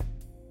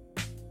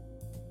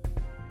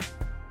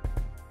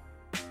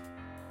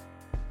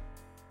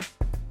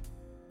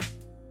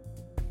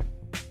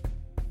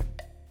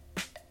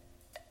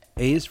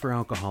A is for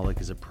Alcoholic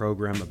is a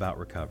program about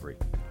recovery.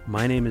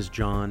 My name is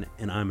John,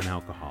 and I'm an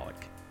alcoholic.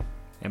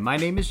 And my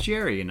name is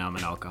Jerry, and I'm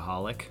an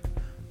alcoholic.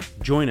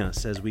 Join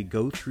us as we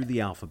go through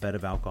the alphabet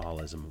of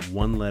alcoholism,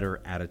 one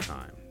letter at a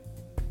time.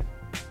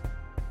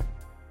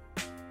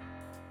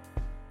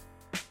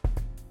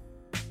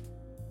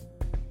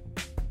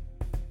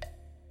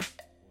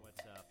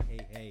 What's up?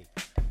 Hey.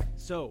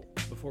 So,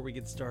 before we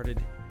get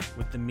started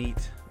with the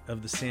meat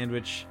of the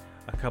sandwich,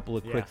 a couple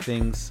of quick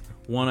things.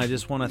 One, I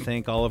just want to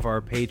thank all of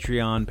our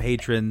Patreon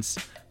patrons.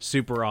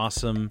 Super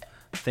awesome.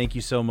 Thank you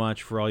so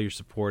much for all your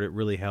support. It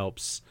really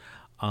helps.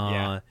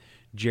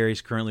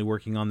 Jerry's currently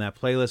working on that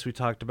playlist we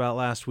talked about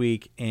last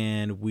week,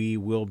 and we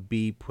will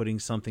be putting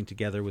something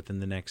together within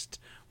the next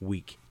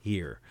week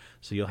here.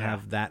 So you'll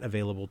have that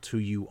available to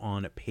you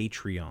on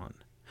Patreon.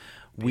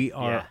 We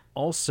are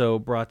also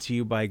brought to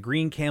you by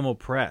Green Camel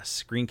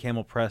Press. Green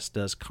Camel Press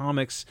does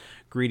comics,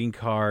 greeting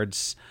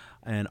cards,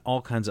 and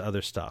all kinds of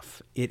other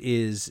stuff. It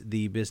is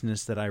the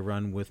business that I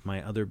run with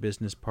my other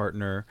business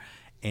partner,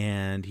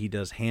 and he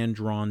does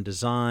hand-drawn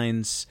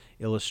designs,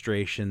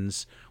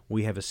 illustrations.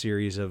 We have a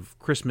series of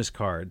Christmas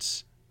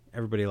cards.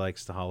 Everybody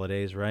likes the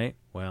holidays, right?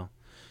 Well,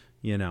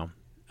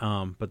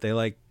 but they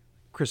like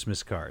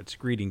Christmas cards,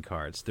 greeting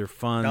cards. They're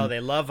fun. Oh, they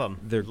love them.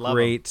 They're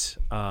great,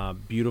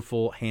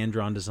 beautiful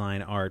hand-drawn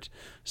design art.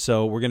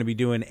 So we're going to be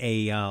doing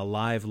a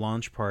live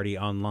launch party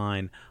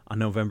online on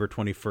November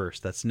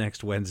 21st. That's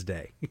next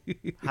Wednesday.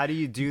 How do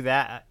you do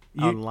that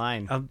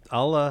online?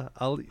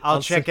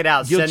 I'll check it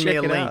out. Send me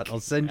a link. I'll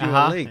send you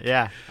a link.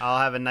 Yeah, I'll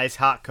have a nice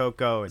hot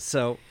cocoa.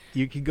 So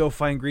you can go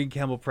find Green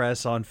Camel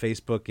Press on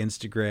Facebook,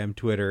 Instagram,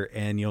 Twitter,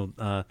 and you'll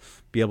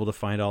be able to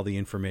find all the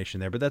information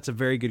there. But that's a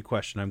very good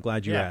question. I'm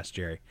glad you asked,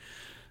 Jerry.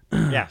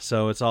 Yeah.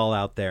 So it's all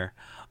out there.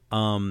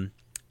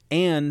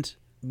 And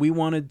we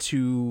wanted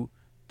to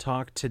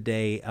talk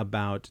today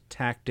about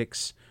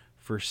tactics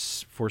for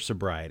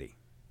sobriety.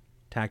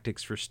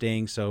 Tactics for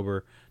staying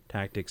sober.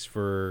 Tactics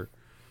for,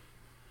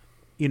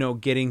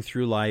 getting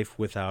through life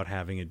without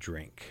having a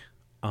drink.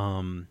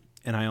 And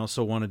I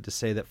also wanted to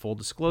say that, full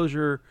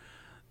disclosure,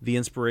 the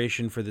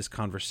inspiration for this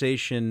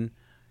conversation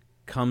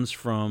comes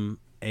from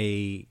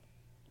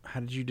how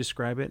did you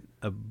describe it?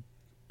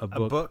 A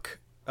book?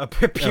 A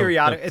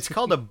periodic. It's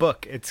called a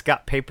book. It's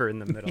got paper in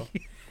the middle.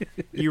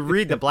 You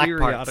read the black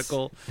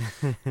periodical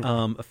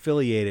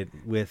affiliated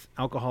with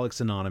Alcoholics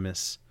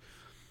Anonymous.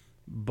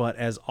 But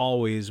as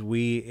always,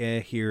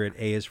 we here at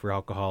A is for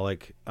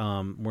Alcoholic,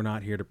 we're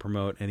not here to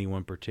promote any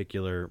one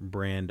particular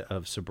brand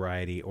of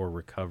sobriety or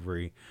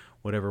recovery.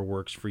 Whatever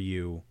works for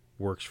you,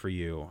 works for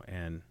you.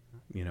 And,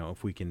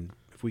 if we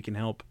can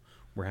help,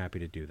 we're happy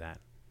to do that.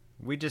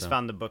 We just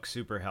found the book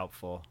super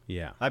helpful.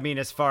 Yeah. I mean,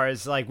 as far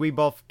as, we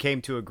both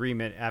came to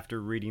agreement after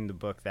reading the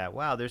book that,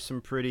 wow, there's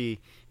some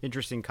pretty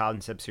interesting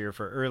concepts here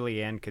for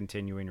early and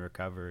continuing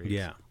recovery.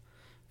 Yeah.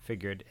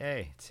 Figured,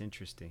 hey, it's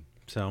interesting.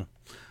 So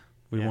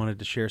we wanted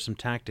to share some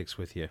tactics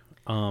with you.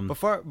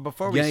 Before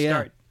we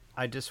start,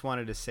 I just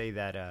wanted to say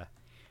that,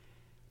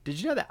 did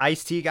you know that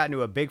Ice-T got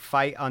into a big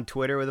fight on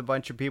Twitter with a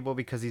bunch of people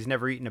because he's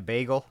never eaten a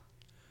bagel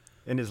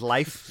in his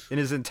life, in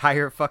his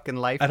entire fucking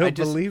life? I don't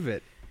believe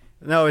it.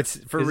 No, it's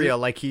for real.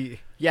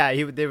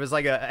 There was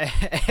like a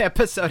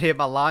episode of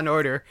him on Law and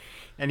Order,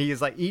 and he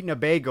was like eating a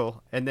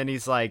bagel, and then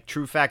he's like,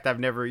 "True fact, I've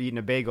never eaten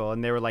a bagel."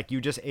 And they were like,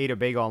 "You just ate a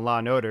bagel on Law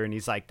and Order," and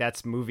he's like,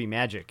 "That's movie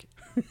magic."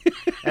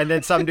 And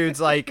then some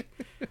dude's like,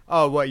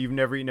 "Oh, what? You've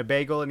never eaten a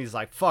bagel?" And he's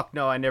like, "Fuck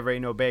no, I never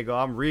ate no bagel.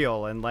 I'm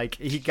real." And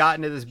he got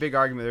into this big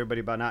argument with everybody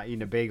about not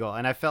eating a bagel,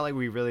 and I felt like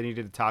we really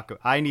needed to talk.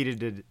 I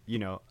needed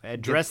to,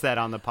 address that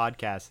on the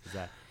podcast. Is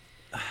that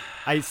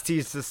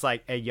Ice-T's just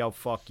like, "Hey, yo,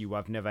 fuck you.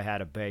 I've never had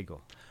a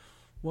bagel."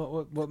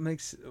 What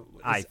makes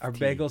Ice-T. Are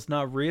bagels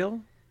not real?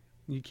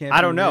 You can't.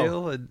 I don't know.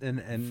 Real and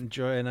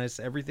enjoy a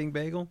nice everything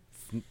bagel.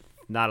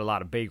 Not a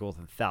lot of bagels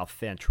in South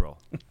Central.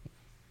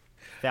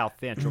 South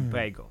Central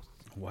bagels.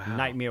 Wow.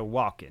 Nightmare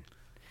walking.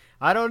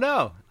 I don't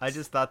know. I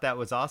just thought that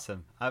was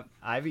awesome.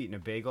 I've eaten a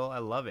bagel. I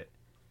love it.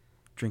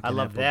 Drinking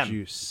apple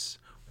juice.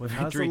 How's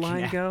the Drinking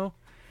line go?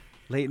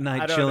 Late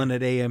night don't chilling know.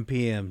 at AM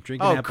PM.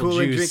 Drinking apple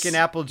cooling, juice. drinking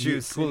apple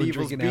juice. Cooling,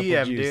 Evil's drinking apple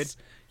BM, juice.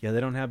 dude. Yeah, they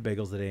don't have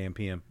bagels at AM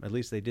PM. At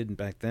least they didn't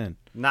back then.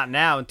 Not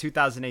now, in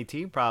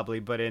 2018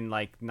 probably, but in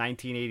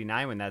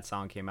 1989 when that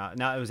song came out.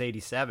 No, it was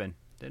 87.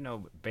 Didn't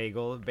know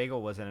bagel.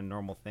 Bagel wasn't a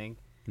normal thing.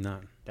 No.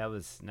 That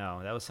was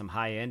some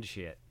high-end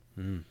shit.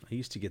 I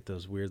used to get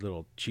those weird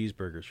little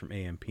cheeseburgers from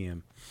AM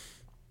PM.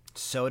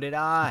 So did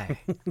I.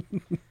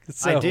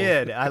 I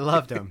did. I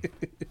loved them.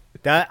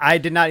 I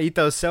did not eat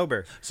those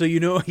sober. So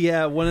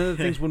one of the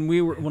things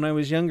when I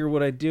was younger,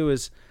 what I'd do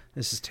is,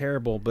 this is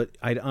terrible, but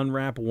I'd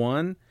unwrap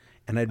one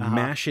and I'd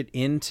mash it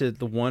into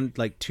the one,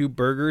 like 2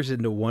 burgers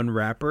into one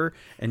wrapper,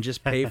 and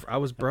just pay for. I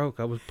was broke,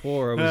 I was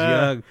poor, I was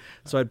young,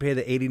 so I'd pay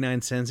the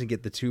 89 cents and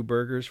get the 2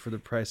 burgers for the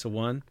price of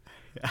one.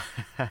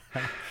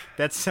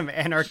 That's some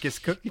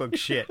anarchist cookbook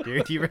shit,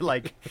 dude. You were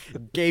like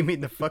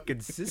gaming the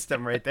fucking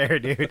system right there,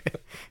 dude.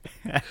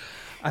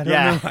 I don't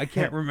know. I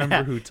can't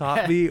remember who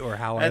taught me or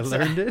how I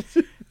learned it.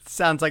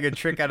 Sounds like a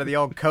trick out of the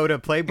old Coda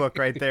playbook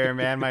right there,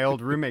 man. My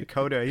old roommate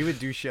Coda, he would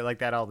do shit like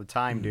that all the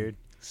time, dude.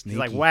 Sneaky. He's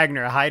like,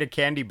 Wagner, hide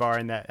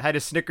a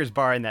Snickers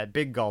bar in that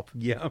big gulp.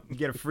 Yeah. You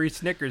get a free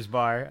Snickers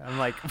bar. I'm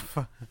like,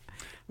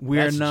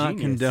 we're not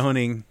genius.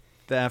 Condoning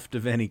theft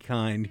of any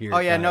kind here. Oh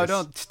yeah, guys.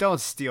 no, don't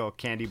steal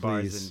candy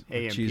bars and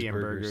AM/PM cheeseburgers.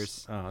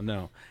 burgers. Oh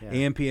no, Yeah.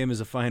 AM/PM is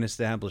a fine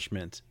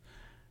establishment,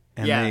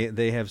 and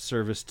they have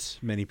serviced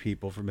many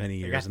people for many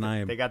years.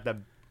 They got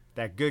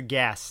that good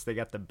gas. They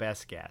got the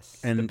best gas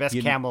and the best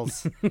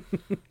Camels.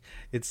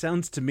 It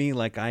sounds to me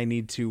like I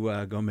need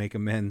to go make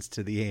amends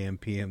to the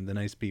AM/PM, the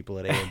nice people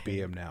at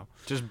AM/PM now.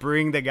 Just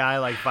bring the guy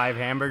like 5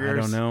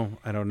 hamburgers.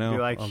 I don't know. Be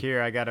like,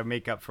 here, I got to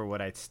make up for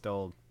what I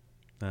stole.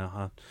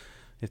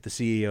 If the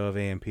CEO of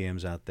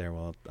AM/PM's out there,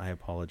 well, I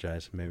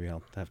apologize. Maybe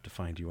I'll have to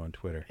find you on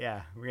Twitter.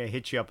 Yeah, we're going to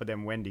hit you up with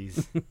them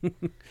Wendy's.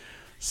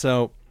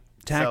 So,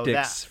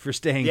 tactics for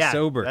staying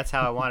sober. That's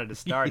how I wanted to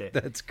start it.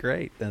 That's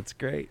great.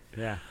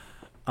 Yeah.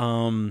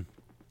 One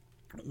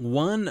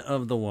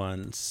of the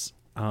ones.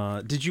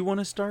 Did you want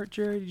to start,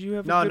 Jerry? Did you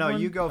have No, a good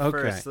one? you go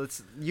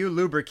first. You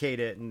lubricate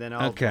it, and then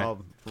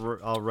I'll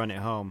run it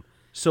home.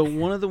 So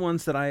one of the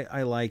ones that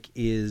I like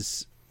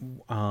is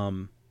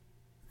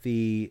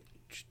the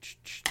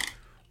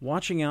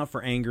watching out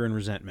for anger and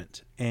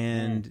resentment.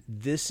 And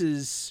this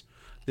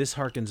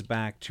harkens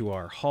back to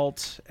our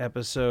halt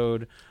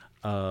episode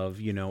of,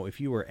 if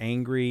you were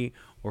angry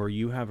or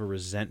you have a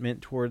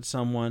resentment towards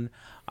someone.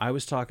 I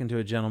was talking to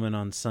a gentleman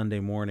on Sunday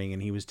morning,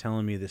 and he was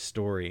telling me this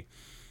story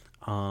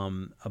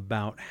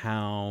about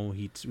how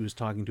he was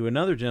talking to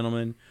another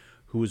gentleman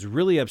who was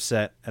really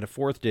upset at a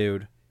fourth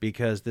dude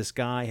because this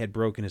guy had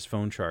broken his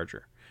phone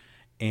charger.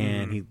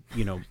 And he,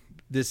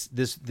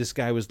 this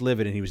guy was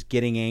livid, and he was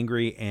getting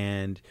angry,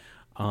 and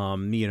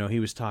he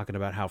was talking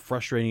about how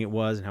frustrating it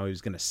was and how he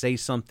was going to say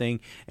something,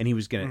 and he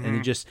was going to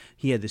and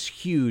he had this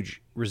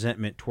huge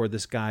resentment toward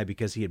this guy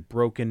because he had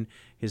broken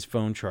his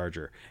phone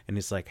charger. And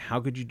it's like, how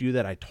could you do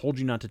that? I told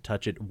you not to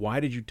touch it. Why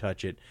did you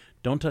touch it?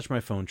 Don't touch my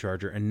phone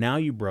charger. And now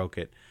you broke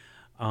it.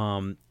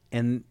 And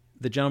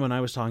the gentleman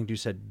I was talking to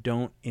said,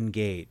 don't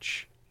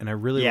engage. And I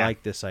really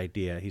like this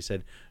idea. He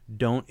said,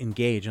 don't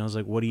engage. And I was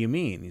like, what do you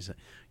mean? He said,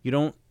 you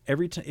don't,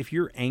 every time, if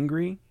you're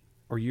angry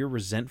or you're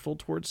resentful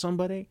towards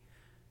somebody,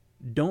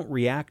 don't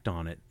react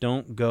on it.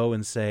 Don't go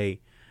and say,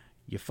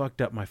 you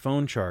fucked up my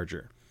phone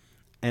charger.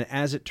 And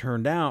as it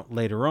turned out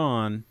later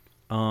on,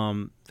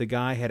 the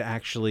guy had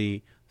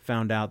actually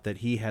found out that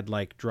he had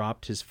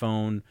dropped his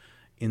phone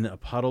in a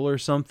puddle or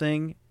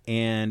something.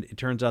 And it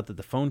turns out that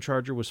the phone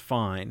charger was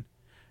fine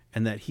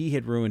and that he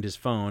had ruined his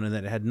phone and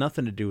that it had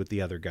nothing to do with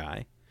the other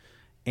guy.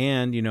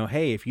 And,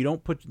 hey, if you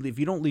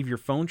don't leave your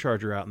phone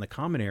charger out in the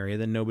common area,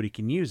 then nobody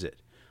can use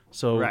it.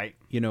 So,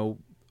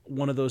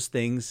 one of those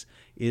things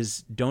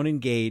is don't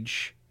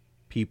engage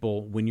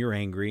people when you're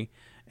angry.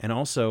 And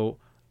also,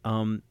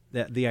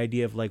 that the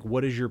idea of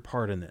what is your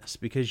part in this?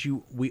 Because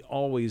we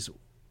always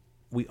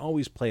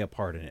play a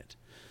part in it.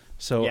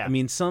 So, I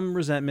mean, some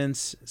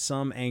resentments,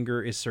 some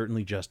anger is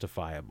certainly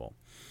justifiable.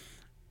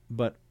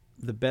 But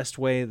the best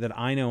way that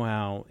I know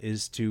how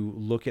is to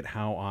look at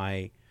how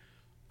I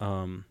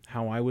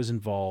was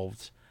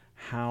involved,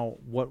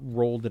 what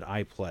role did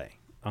I play?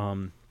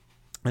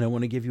 And I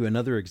want to give you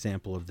another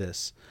example of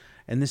this.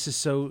 And this is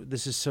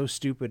so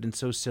stupid and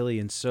so silly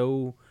and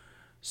so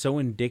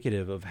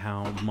indicative of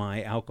how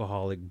my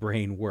alcoholic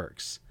brain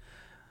works.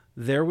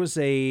 There was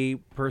a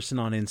person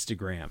on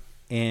Instagram,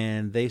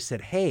 and they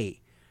said,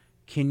 hey,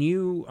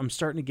 I'm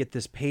starting to get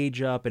this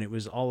page up, and it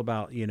was all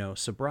about,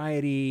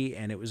 sobriety,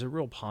 and it was a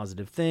real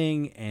positive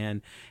thing.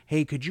 And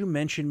hey, could you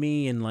mention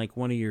me in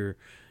one of your,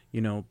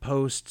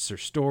 posts or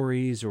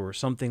stories or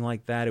something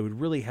like that? It would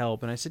really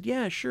help. And I said,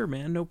 yeah, sure,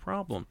 man, no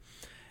problem.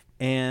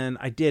 And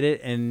I did it,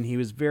 and he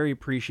was very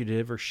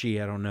appreciative, or she,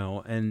 I don't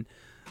know. And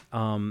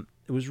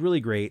it was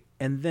really great.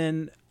 And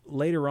then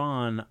later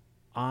on,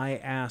 I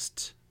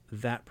asked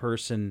that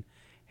person,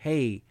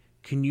 hey,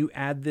 can you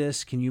add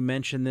this? Can you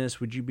mention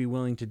this? Would you be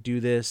willing to do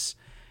this?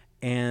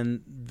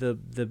 And the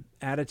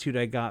attitude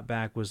I got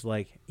back was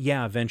like,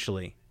 yeah,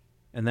 eventually.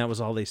 And that was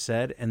all they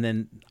said. And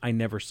then I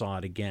never saw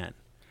it again.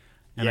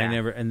 And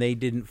and they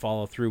didn't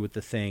follow through with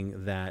the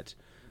thing that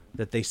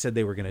they said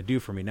they were going to do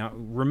for me. Now,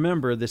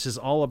 remember, this is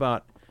all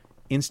about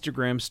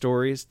Instagram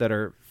stories that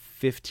are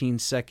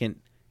 15-second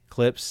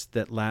clips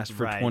that last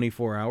for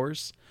 24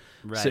 hours.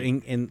 Right. So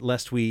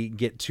lest we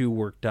get too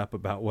worked up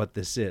about what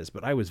this is.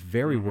 But I was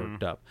very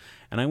worked up.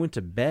 And I went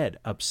to bed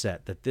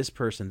upset that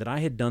that I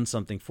had done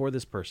something for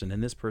this person,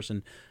 and this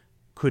person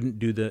couldn't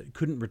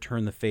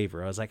return the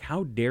favor. I was like,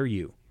 how dare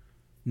you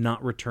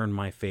not return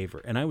my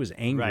favor? And I was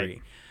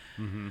angry.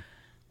 Right.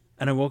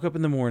 And I woke up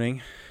in the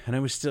morning, and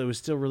it was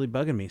still really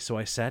bugging me. So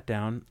I sat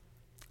down,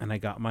 and I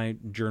got my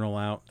journal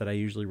out that I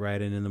usually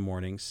write in the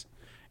mornings,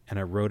 and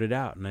I wrote it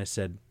out. And I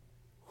said,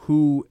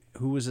 who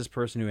was this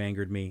person who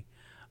angered me?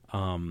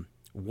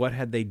 What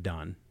had they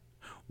done?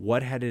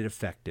 what had it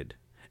affected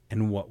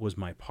and what was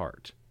my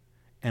part.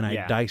 And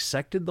I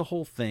dissected the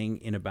whole thing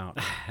in about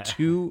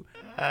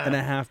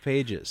 2.5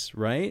 pages,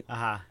 right?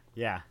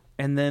 Yeah.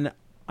 And then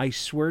I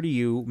swear to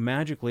you,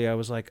 magically, I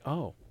was like,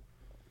 oh,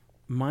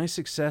 my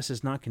success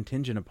is not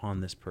contingent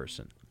upon this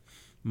person.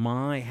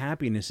 My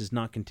happiness is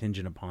not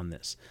contingent upon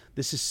this.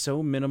 This is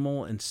so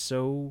minimal and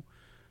so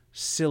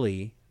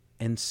silly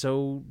and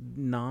so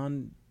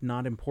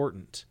not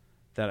important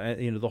that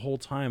the whole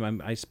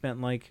time I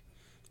spent like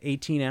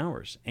 18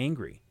 hours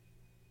angry.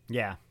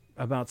 Yeah.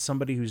 About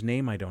somebody whose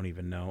name I don't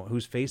even know,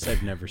 whose face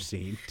I've never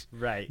seen.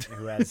 Right.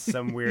 Who has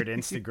some weird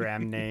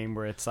Instagram name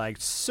where it's like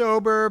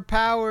Sober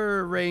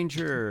Power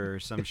Ranger or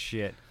some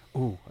shit.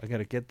 Ooh, I got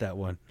to get that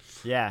one.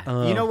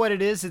 Yeah. You know what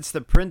it is? It's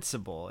the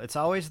principle. It's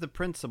always the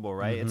principle,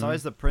 right? Mm-hmm. It's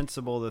always the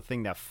principle, the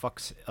thing that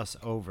fucks us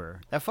over.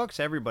 That fucks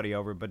everybody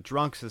over, but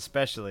drunks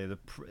especially.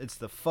 It's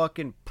the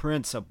fucking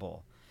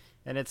principle.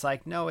 And it's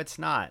like, no, it's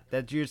not.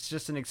 It's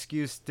just an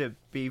excuse to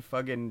be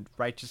fucking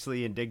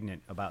righteously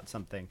indignant about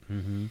something.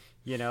 Mm-hmm.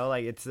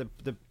 Like it's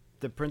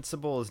the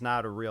principle is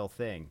not a real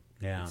thing.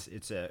 Yeah.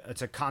 It's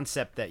a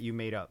concept that you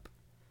made up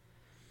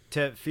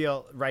to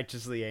feel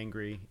righteously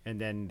angry, and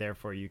then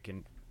therefore you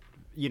can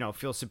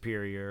feel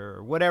superior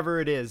or whatever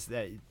it is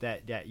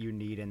that you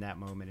need in that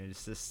moment. And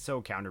it's just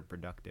so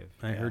counterproductive.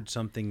 I heard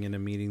something in a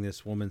meeting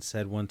this woman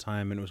said one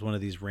time, and it was one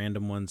of these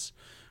random ones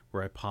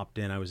where I popped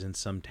in. I was in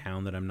some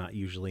town that I'm not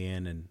usually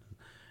in,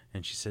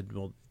 and she said,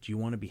 well, do you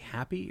want to be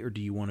happy or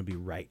do you want to be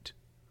right?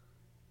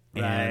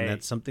 Right. And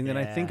that's something that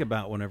I think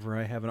about whenever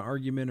I have an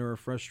argument or a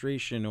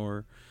frustration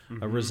or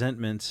a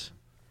resentment.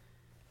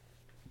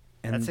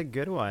 And that's a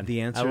good one. The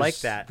answer, I like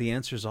that. The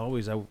answer is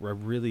always, I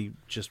really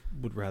just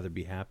would rather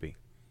be happy.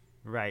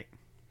 Right.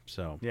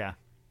 So. Yeah.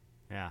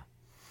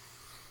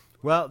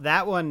 Well,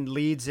 that one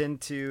leads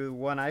into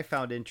one I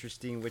found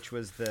interesting, which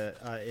was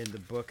in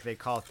the book they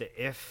call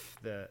it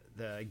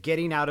the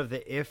getting out of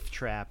the if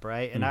trap,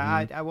 right? And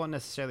I won't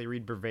necessarily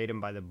read verbatim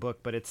by the book,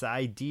 but it's the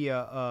idea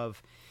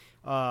of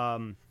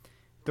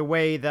the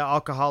way the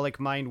alcoholic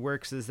mind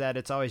works is that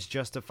it's always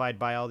justified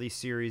by all these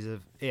series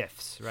of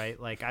ifs, right?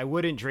 Like, I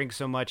wouldn't drink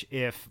so much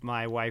if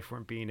my wife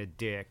weren't being a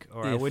dick,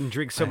 or I wouldn't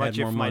drink so much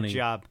if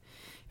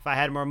if I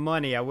had more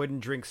money, I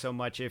wouldn't drink so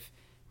much if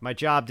my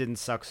job didn't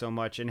suck so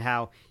much. And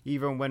how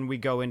even when we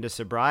go into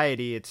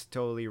sobriety, it's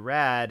totally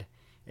rad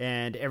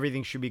and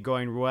everything should be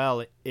going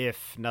well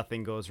if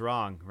nothing goes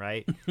wrong,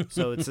 right?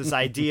 So it's this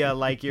idea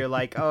like you're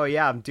like, oh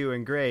yeah, I'm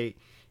doing great.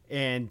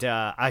 And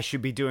I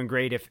should be doing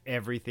great if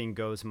everything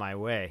goes my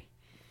way,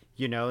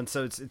 And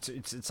so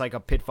it's like a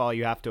pitfall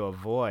you have to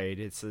avoid.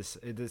 It's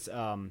this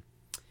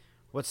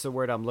what's the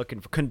word I'm looking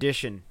for?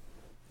 Condition.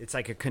 It's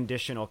like a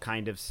conditional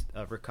kind of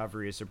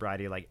recovery or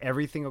sobriety. Like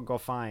everything will go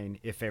fine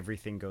if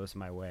everything goes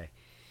my way.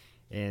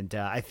 And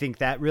I think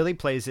that really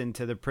plays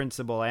into the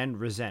principle and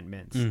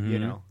resentments.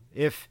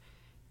 If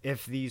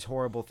these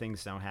horrible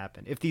things don't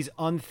happen, if these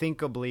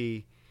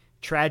unthinkably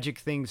tragic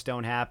things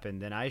don't happen,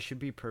 then I should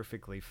be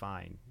perfectly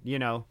fine,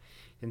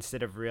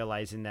 instead of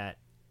realizing that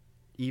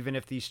even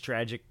if these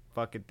tragic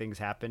fucking things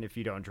happen, if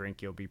you don't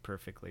drink, you'll be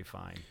perfectly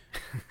fine.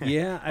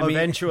 Yeah.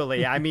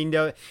 Eventually. I mean,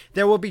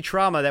 there will be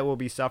trauma that will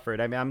be suffered.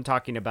 I mean, I'm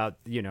talking about,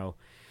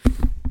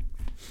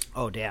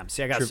 oh damn.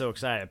 See, I got so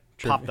excited.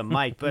 I popped the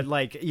mic, but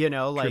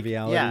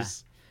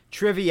trivialities.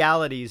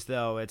 Trivialities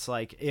though. It's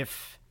like,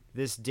 if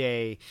this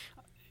day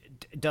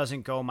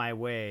doesn't go my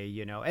way,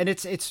 and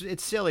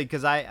it's silly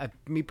because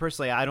me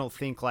personally, I don't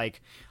think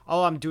like,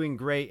 oh, I'm doing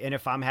great, and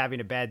if I'm having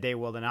a bad day,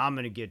 well, then I'm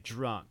gonna get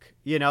drunk,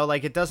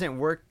 like it doesn't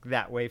work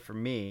that way for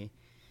me.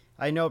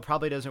 I know it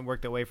probably doesn't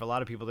work that way for a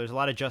lot of people. There's a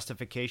lot of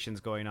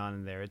justifications going on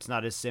in there. It's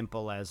not as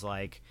simple as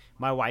like,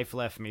 my wife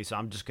left me, so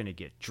I'm just gonna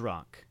get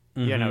drunk,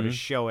 to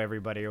show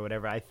everybody or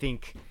whatever. I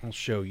think I'll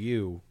show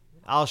you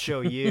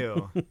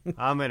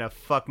I'm gonna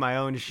fuck my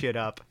own shit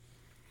up.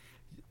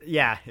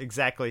 Yeah,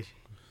 exactly.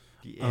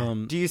 Yeah.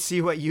 Do you see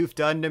what you've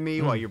done to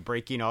me while you're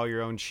breaking all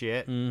your own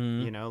shit?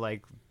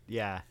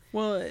 Yeah.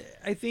 Well,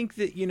 I think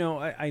that,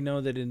 I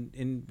know that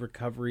in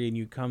recovery, and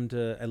you come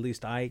to, at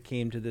least I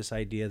came to this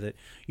idea that,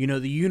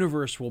 the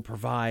universe will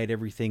provide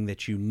everything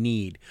that you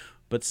need,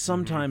 but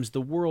sometimes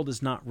the world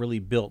is not really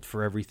built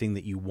for everything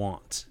that you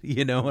want.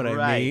 You know what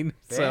I mean?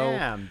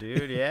 Bam,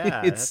 dude.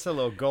 Yeah. That's a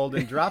little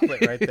golden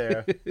droplet right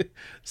there.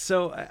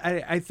 So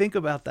I think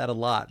about that a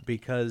lot,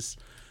 because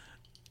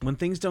when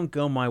things don't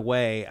go my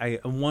way,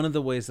 one of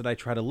the ways that I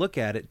try to look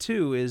at it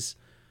too is,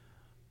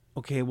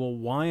 okay, well,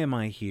 why am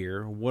I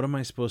here? What am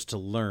I supposed to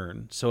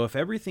learn? So if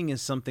everything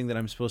is something that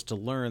I'm supposed to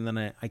learn, then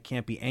I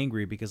can't be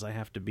angry, because I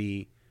have to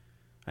pay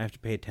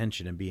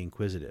attention and be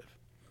inquisitive.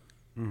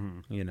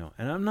 And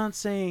I'm not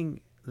saying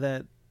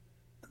that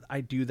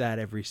I do that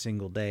every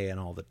single day and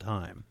all the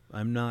time.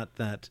 I'm not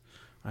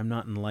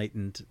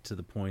enlightened to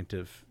the point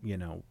of,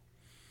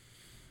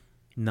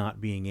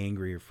 not being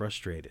angry or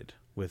frustrated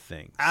with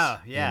things. Oh,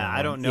 yeah.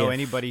 I don't know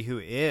anybody who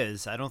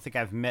is. I don't think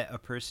I've met a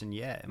person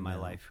yet in my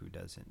life who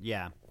doesn't.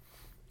 Yeah.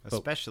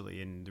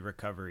 especially in the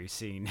recovery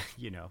scene,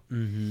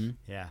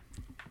 Yeah.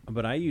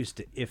 But I used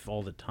to if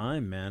all the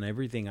time, man.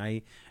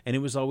 And it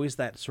was always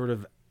that sort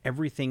of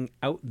everything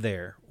out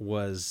there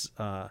was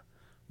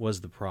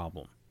the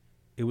problem.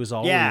 It was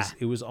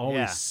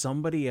always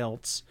somebody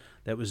else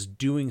that was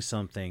doing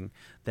something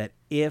that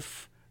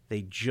if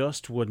it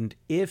just wasn't,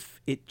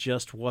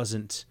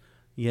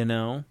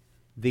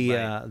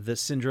 the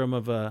syndrome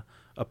of a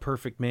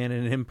perfect man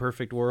in an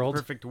imperfect world.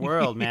 Perfect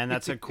world, man.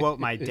 That's a quote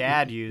my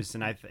dad used,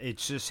 and it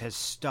just has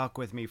stuck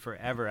with me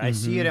forever. I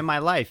see it in my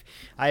life.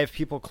 I have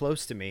people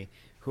close to me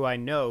who I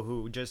know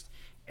who just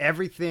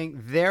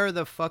everything, they're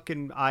the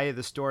fucking eye of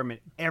the storm,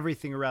 and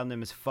everything around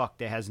them is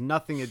fucked. It has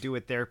nothing to do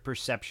with their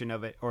perception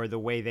of it or the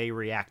way they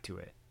react to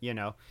it.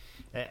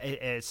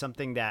 It's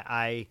something that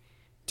I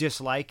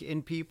dislike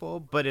in people,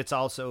 but it's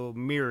also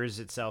mirrors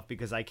itself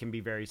because I can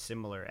be very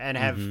similar and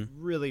have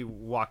really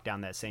walked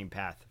down that same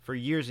path for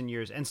years and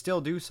years and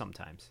still do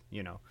sometimes,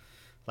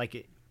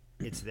 like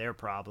it's their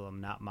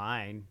problem, not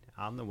mine.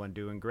 I'm the one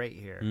doing great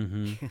here.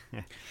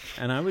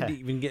 And I would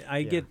even get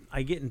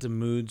get into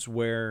moods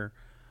where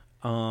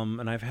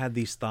and I've had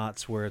these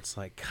thoughts where it's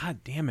like,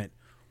 God damn it,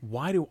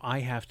 why do I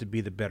have to be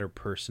the better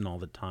person all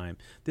the time?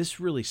 This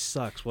really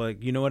sucks. Well,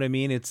 you know what I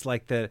mean? It's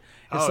like the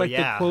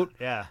quote.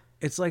 Yeah.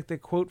 It's like the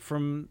quote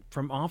from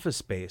Office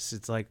Space.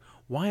 It's like,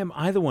 why am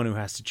I the one who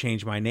has to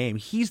change my name?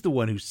 He's the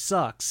one who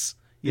sucks.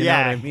 You know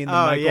what I mean? The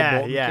Michael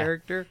Bolton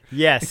character.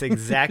 Yes,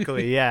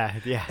 exactly. Yeah.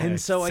 And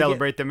so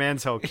celebrate the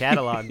man's whole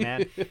catalog,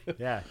 man.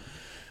 Yeah.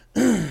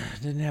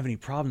 Didn't have any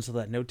problems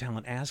until that No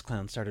Talent Ass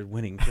Clown started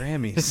winning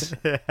Grammys.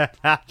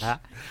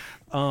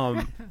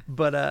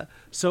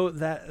 So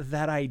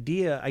that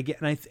idea I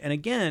get, and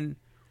again,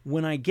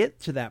 when I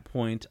get to that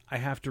point, I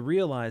have to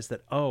realize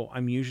that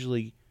I'm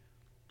usually,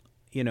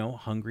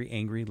 hungry,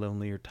 angry,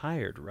 lonely, or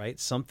tired. Right?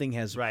 Something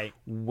has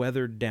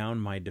weathered down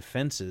my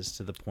defenses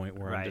to the point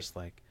where I'm just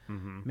like,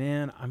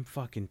 man, I'm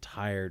fucking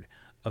tired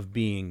of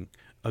being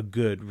a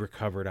good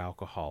recovered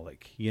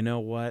alcoholic. You know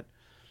what?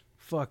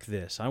 Fuck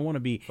this. I want to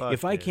be,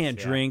 if I can't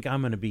drink,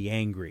 I'm going to be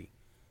angry.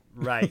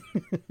 Right.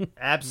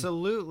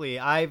 Absolutely.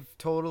 I've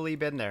totally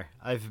been there.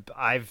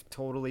 I've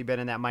totally been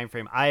in that mind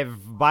frame.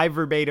 I've by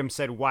verbatim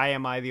said, why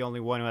am I the only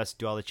one who has to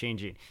do all the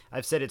changing?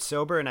 I've said it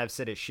sober and I've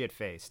said it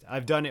shit-faced.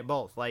 I've done it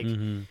both. Like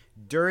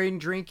during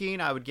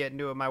drinking, I would get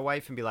into it with my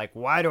wife and be like,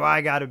 why do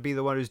I got to be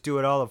the one who's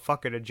doing all the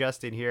fucking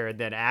adjusting here? And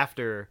then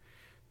after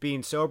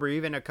being sober,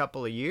 even a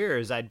couple of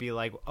years, I'd be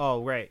like,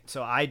 oh, right.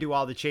 So I do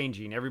all the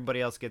changing.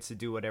 Everybody else gets to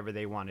do whatever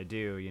they want to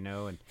do,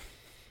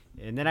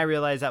 And then I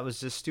realized that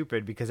was just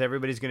stupid because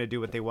everybody's going to do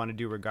what they want to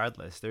do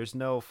regardless. There's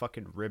no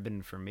fucking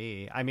ribbon for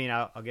me. I mean,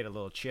 I'll get a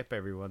little chip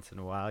every once in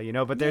a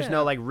while, but there's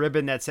no like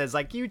ribbon that says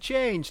like you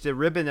changed. The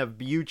ribbon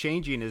of you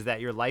changing is that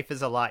your life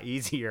is a lot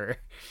easier,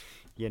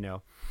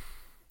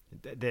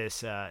 This,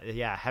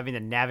 having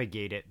to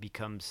navigate it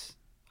becomes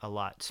a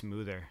lot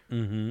smoother.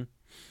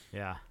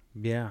 Yeah.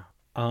 Yeah.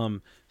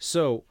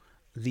 So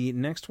the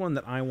next one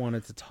that I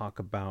wanted to talk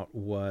about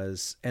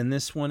was, and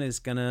this one is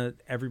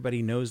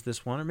everybody knows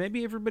this one, or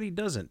maybe everybody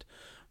doesn't,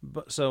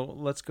 but so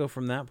let's go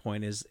from that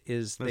point is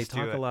they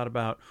talk a lot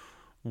about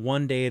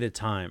one day at a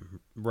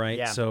time, right?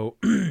 Yeah. So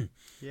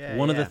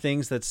one of the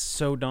things that's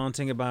so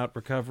daunting about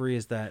recovery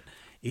is that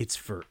it's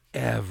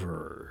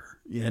forever,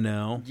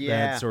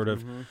 that sort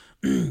of,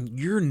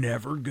 you're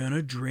never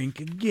gonna drink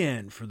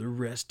again for the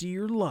rest of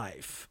your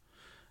life.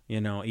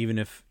 Even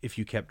if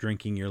you kept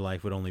drinking, your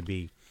life would only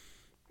be,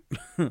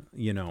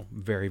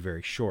 very,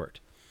 very short.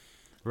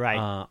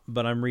 Right.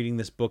 But I'm reading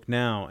this book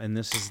now, and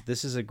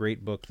this is a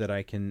great book that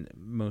I can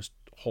most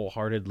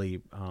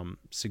wholeheartedly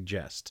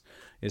suggest.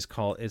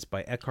 It's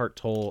by Eckhart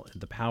Tolle,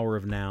 The Power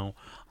of Now.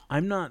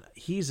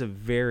 He's a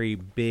very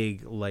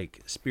big,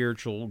 like,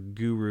 spiritual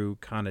guru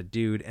kind of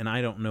dude, and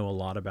I don't know a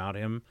lot about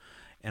him.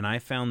 And I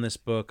found this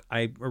book.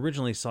 I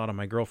originally saw it on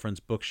my girlfriend's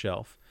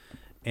bookshelf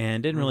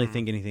and didn't really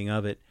think anything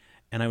of it.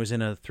 And I was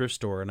in a thrift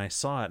store and I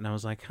saw it and I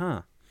was like,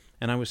 huh.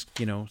 And I was,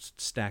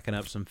 stacking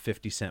up some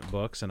 50-cent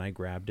books and I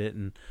grabbed it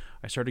and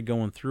I started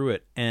going through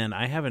it. And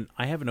I haven't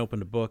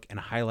opened a book and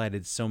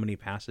highlighted so many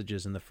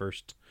passages in the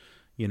first,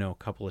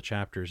 couple of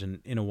chapters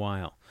in a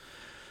while.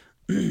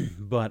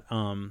 But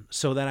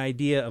so that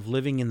idea of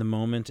living in the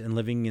moment and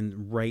living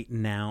in right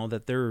now,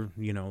 that there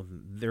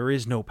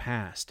is no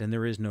past and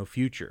there is no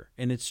future.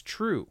 And it's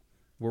true.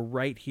 We're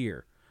right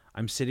here.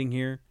 I'm sitting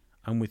here.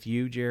 I'm with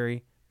you,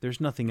 Jerry. There's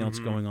nothing else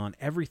going on.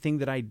 Everything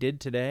that I did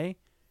today,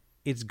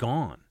 it's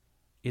gone.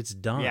 It's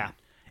done. Yeah.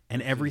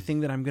 And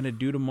everything that I'm going to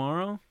do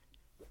tomorrow,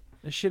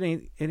 this shit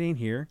ain't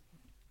here.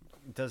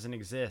 It doesn't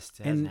exist.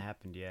 It hasn't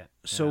happened yet.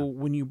 So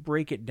when you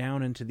break it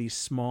down into these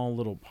small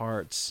little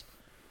parts,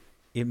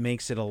 it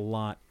makes it a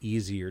lot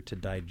easier to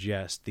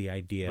digest the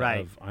idea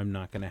of I'm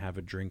not going to have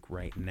a drink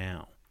right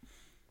now.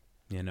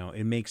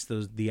 It makes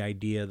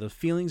the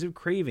feelings of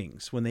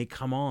cravings when they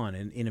come on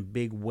in a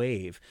big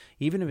wave,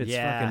 even if it's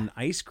fucking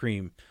ice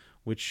cream,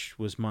 which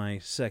was my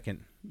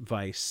second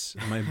vice,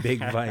 my big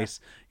vice.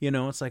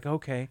 It's like,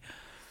 okay,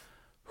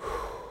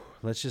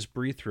 let's just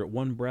breathe through it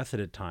one breath at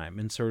a time.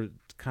 And so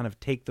kind of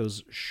take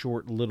those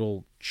short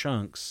little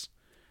chunks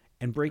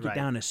and break it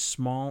down as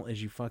small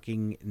as you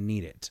fucking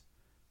need it.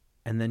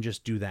 And then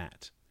just do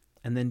that.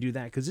 And then do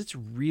that. Because it's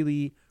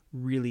really,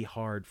 really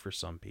hard for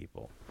some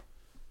people.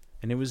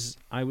 And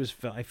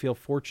I feel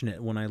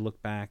fortunate when I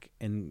look back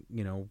and,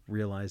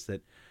 realize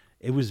that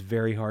it was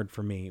very hard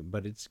for me.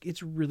 But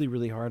it's really,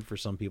 really hard for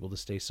some people to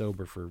stay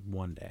sober for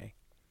one day.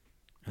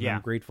 And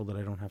I'm grateful that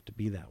I don't have to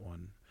be that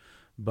one.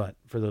 But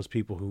for those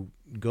people who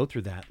go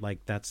through that,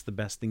 like, that's the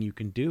best thing you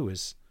can do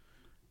is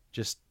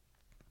just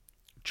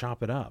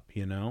chop it up,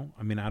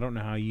 I mean, I don't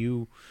know how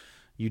you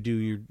do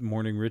your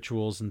morning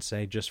rituals and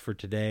say just for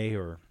today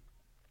or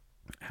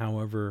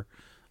however.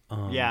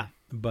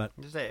 But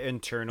just an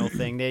internal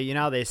thing.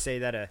 They say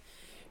that a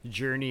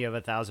journey of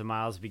 1,000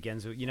 miles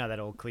begins with, that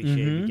old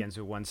cliche, begins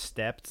with one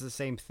step. It's the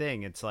same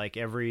thing. It's like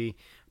every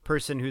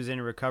person who's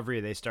in recovery,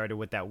 they started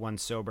with that one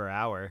sober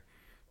hour.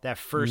 That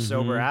first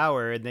sober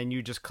hour, and then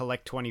you just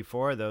collect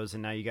 24 of those,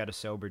 and now you got a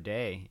sober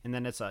day. And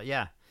then it's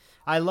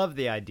I love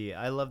the idea.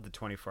 I love the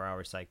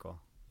 24-hour cycle.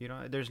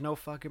 There's no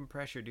fucking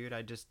pressure, dude.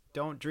 I just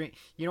don't drink.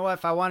 You know what?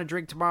 If I want to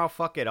drink tomorrow,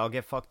 fuck it. I'll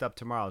get fucked up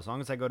tomorrow, as long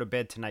as I go to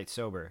bed tonight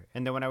sober.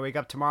 And then when I wake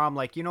up tomorrow, I'm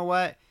like, you know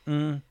what?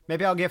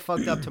 Maybe I'll get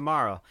fucked up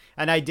tomorrow.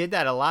 And I did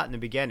that a lot in the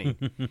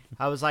beginning.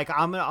 I was like,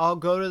 I'll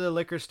go to the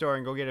liquor store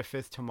and go get a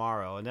fifth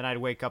tomorrow. And then I'd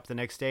wake up the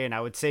next day and I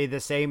would say the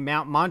same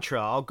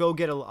mantra. I'll go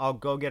get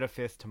a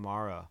fifth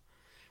tomorrow.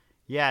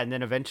 Yeah, and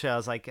then eventually I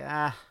was like,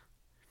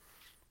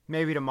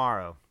 maybe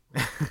tomorrow.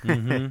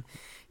 And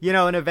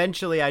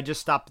eventually I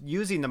just stopped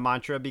using the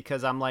mantra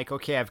because I'm like,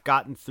 okay, I've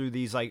gotten through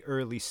these like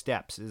early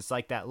steps. It's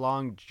like that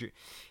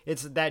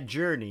it's that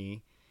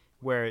journey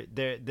where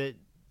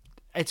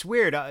it's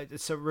weird.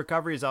 So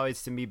recovery has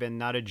always to me been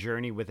not a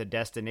journey with a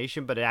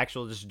destination, but an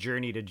actual just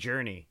journey to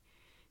journey.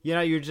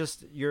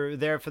 You're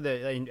there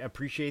for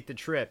appreciate the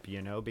trip,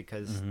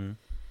 because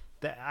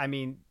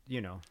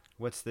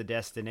what's the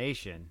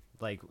destination?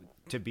 Like,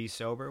 to be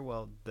sober?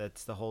 Well,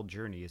 that's the whole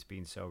journey, is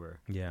being sober.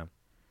 Yeah.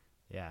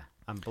 Yeah.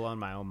 I'm blowing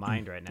my own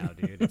mind right now,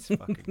 dude. It's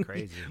fucking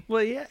crazy.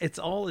 Well, yeah, it's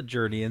all a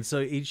journey. And so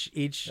each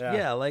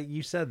like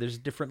you said, there's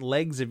different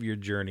legs of your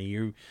journey.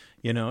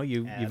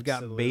 You've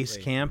got base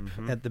camp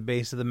at the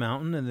base of the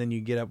mountain, and then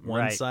you get up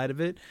one side of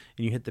it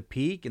and you hit the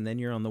peak, and then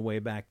you're on the way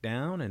back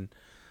down. And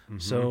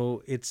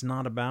so it's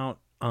not about,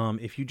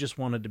 if you just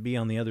wanted to be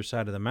on the other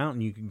side of the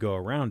mountain, you could go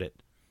around it.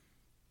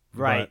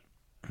 Right.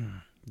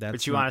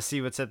 But you want to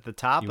see what's at the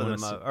top of the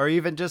mountain, or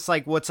even just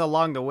like what's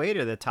along the way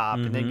to the top,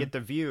 and then get the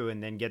view,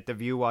 and then get the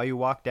view while you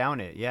walk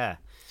down it. Yeah.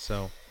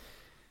 So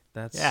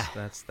that's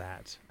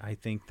that. I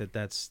think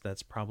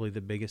that's probably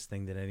the biggest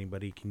thing that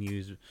anybody can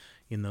use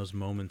in those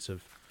moments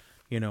of,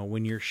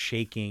 when you're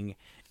shaking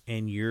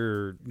and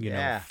you're,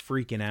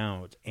 freaking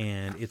out,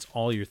 and it's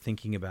all you're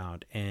thinking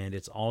about, and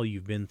it's all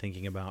you've been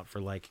thinking about for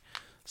like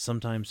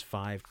sometimes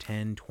 5,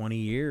 10, 20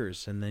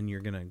 years, and then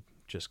you're going to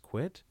just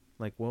quit.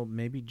 Like, well,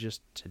 maybe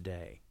just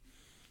today.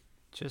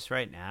 Just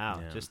right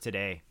now. Yeah. Just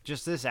today.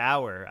 Just this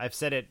hour. I've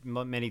said it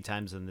many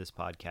times in this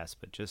podcast,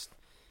 but just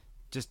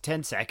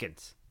 10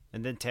 seconds.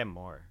 And then 10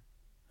 more.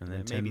 And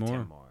then 10 more.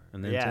 10 more.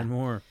 And then 10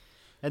 more.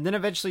 And then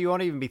eventually you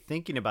won't even be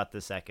thinking about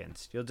the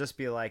seconds. You'll just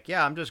be like,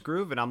 yeah, I'm just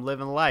grooving. I'm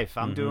living life.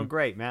 I'm doing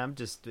great, man. I'm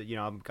just,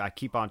 I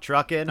keep on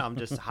trucking. I'm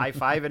just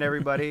high-fiving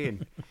everybody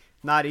and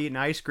not eating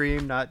ice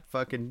cream, not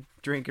fucking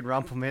drinking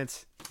Rumple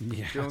Mints.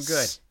 Yes. Doing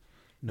good.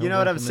 No, you know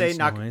what I'm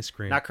saying? Ice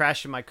cream. Not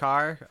crashing my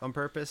car on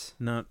purpose.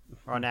 Or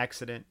on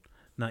accident.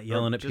 Not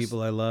yelling at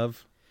people I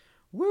love.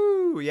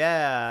 Woo!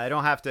 Yeah, I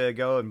don't have to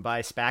go and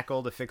buy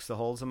spackle to fix the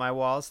holes in my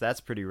walls. That's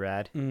pretty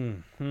rad.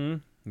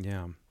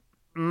 Yeah.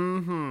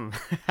 Right,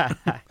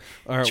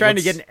 trying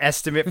to get an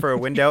estimate for a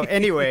window.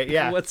 Anyway,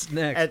 yeah. What's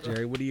next,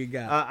 Jerry? What do you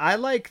got? I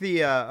like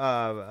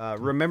the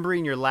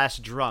remembering your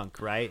last drunk,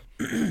 right?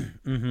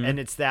 And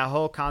it's that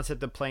whole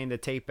concept of playing the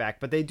tape back.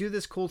 But they do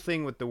this cool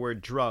thing with the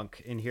word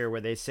drunk in here,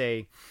 where they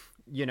say,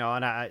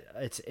 and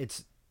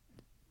it's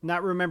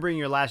not remembering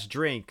your last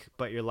drink,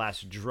 but your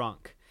last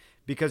drunk,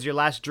 because your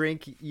last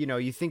drink,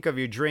 you think of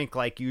your drink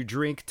like you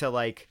drink to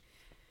like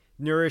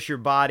nourish your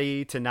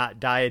body, to not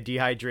die of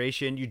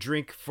dehydration. You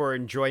drink for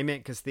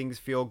enjoyment because things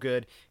feel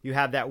good. You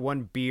have that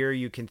one beer,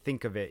 you can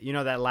think of it.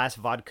 That last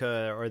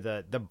vodka or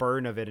the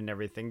burn of it and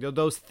everything.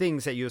 Those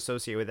things that you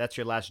associate with, that's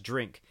your last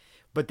drink.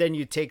 But then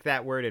you take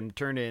that word and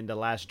turn it into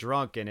last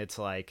drunk, and it's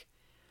like,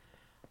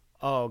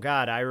 oh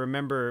God, I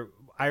remember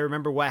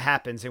what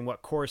happens and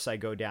what course I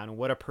go down and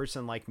what a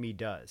person like me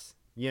does.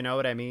 You know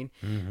what I mean?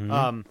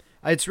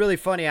 It's really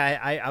funny.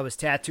 I was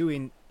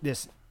tattooing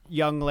this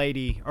young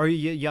lady or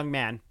young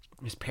man.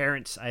 His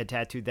parents, I had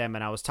tattooed them,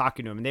 and I was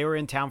talking to him, and they were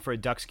in town for a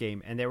Ducks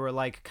game, and they were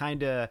like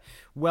kind of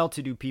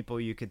well-to-do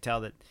people. You could tell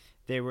that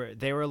they were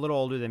a little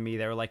older than me.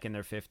 They were like in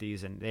their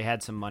 50s, and they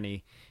had some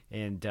money,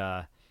 and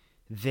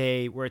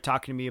they were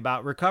talking to me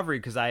about recovery,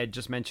 because I had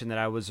just mentioned that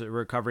I was a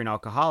recovering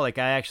alcoholic.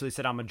 I actually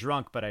said I'm a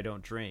drunk, but I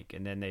don't drink,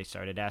 and then they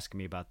started asking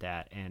me about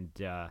that, and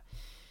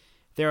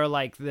they're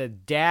like, the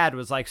dad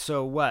was like,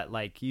 so what?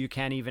 Like, you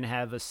can't even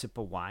have a sip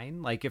of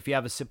wine? Like, if you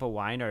have a sip of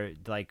wine, or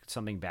like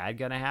something bad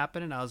gonna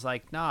happen? And I was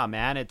like, nah,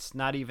 man, it's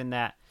not even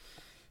that.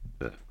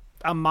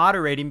 I'm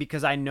moderating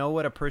because I know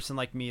what a person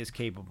like me is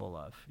capable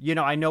of. You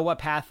know, I know what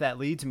path that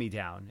leads me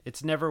down.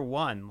 It's never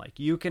one. Like,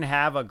 you can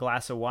have a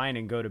glass of wine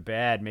and go to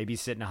bed, maybe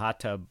sit in a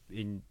hot tub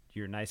in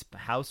your nice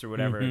house or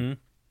whatever. Mm-hmm.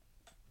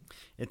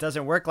 It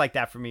doesn't work like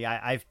that for me.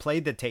 I've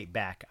played the tape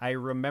back. I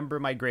remember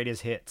my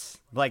greatest hits.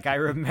 Like, I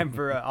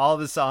remember all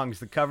the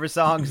songs, the cover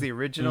songs, the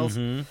originals.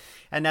 Mm-hmm.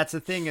 And that's the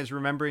thing, is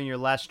remembering your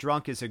last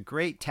drunk is a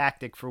great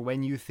tactic for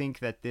when you think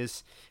that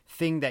this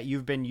thing that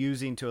you've been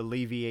using to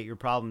alleviate your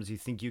problems, you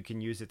think you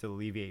can use it to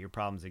alleviate your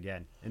problems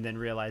again. And then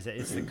realize that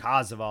it's the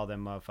cause of all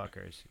them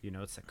motherfuckers. You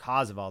know, it's the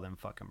cause of all them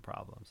fucking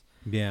problems.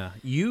 Yeah.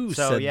 You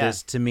said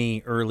this to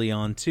me early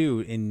on,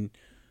 too,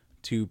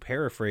 to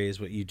paraphrase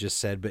what you just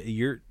said, but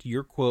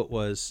your quote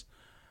was,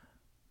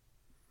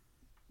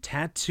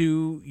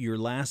 tattoo your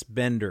last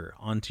bender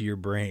onto your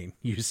brain,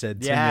 you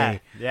said to me.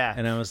 Yeah.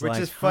 And I was Which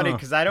is funny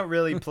because I don't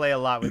really play a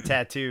lot with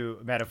tattoo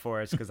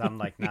metaphors because I'm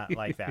like not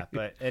like that.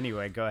 But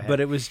anyway, go ahead. But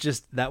it was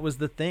just, that was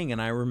the thing.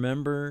 And I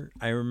remember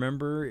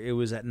it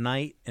was at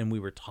night and we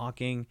were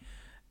talking,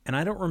 and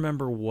I don't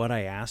remember what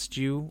I asked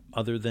you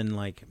other than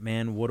like,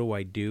 man, what do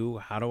I do?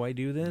 How do I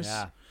do this?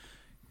 Yeah.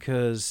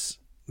 Because,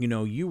 you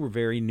know, you were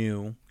very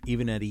new,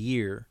 even at a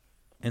year.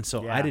 And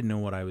so I didn't know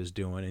what I was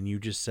doing. And you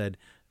just said,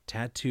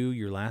 tattoo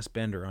your last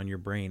bender on your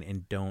brain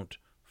and don't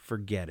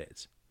forget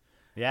it.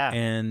 Yeah.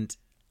 And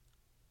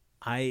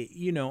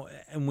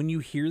and when you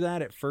hear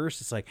that at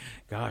first, it's like,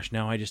 gosh,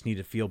 now I just need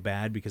to feel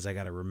bad because I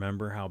got to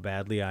remember how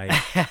badly I,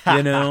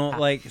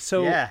 like,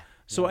 so,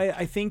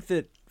 I think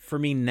that for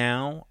me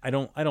now, I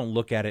don't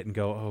look at it and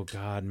go, oh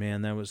God,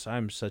 man,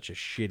 I'm such a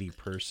shitty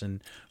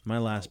person. My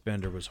last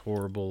bender was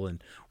horrible.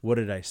 And what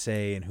did I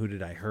say? And who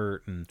did I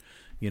hurt? And,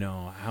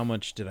 how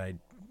much did I,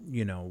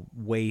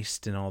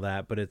 waste and all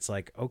that? But it's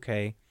like,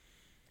 okay.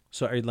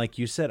 So like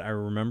you said, I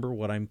remember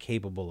what I'm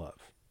capable of.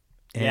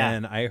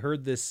 And I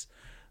heard this,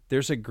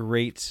 there's a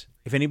great,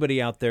 if anybody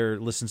out there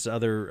listens to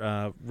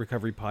other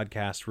recovery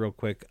podcasts real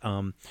quick,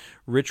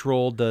 Rich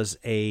Roll does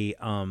a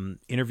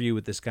interview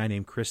with this guy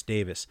named Chris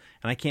Davis.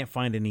 And I can't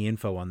find any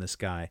info on this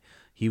guy.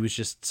 He was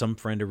just some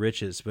friend of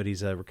Rich's, but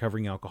he's a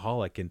recovering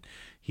alcoholic. And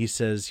he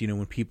says,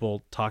 when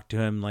people talk to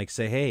him, like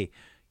say, hey,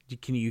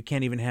 you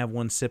can't even have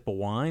one sip of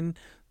wine.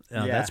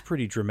 That's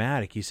pretty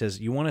dramatic. He says,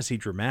 you want to see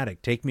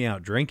dramatic, take me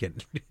out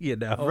drinking,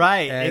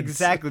 Right, and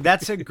exactly.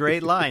 That's a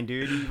great line,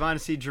 dude. You want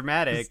to see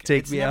dramatic.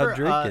 Take me out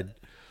drinking.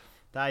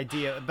 The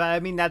idea. But I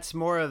mean, that's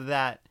more of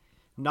that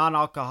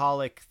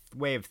non-alcoholic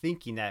way of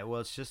thinking that,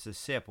 well, it's just a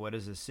sip. What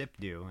does a sip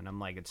do? And I'm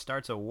like, it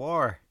starts a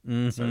war.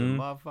 Mm-hmm. It starts a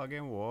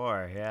motherfucking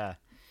war. Yeah.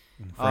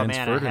 Franz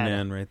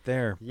Ferdinand right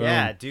there. Boom.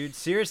 Yeah, dude.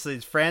 Seriously,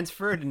 it's Franz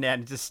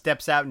Ferdinand just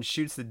steps out and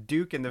shoots the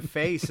Duke in the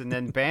face, and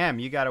then bam,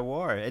 you got a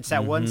war. It's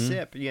that one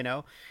sip,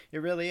 It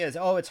really is.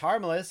 Oh, it's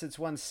harmless. It's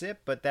one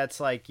sip, but that's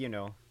like,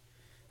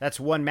 that's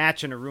one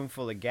match in a room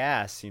full of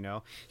gas,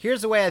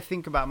 Here's the way I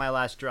think about my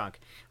last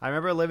drunk. I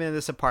remember living in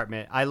this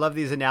apartment. I love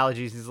these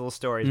analogies, these little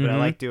stories, but I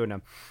like doing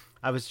them.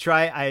 I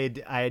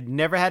had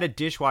never had a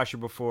dishwasher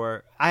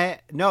before. You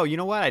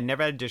know what? I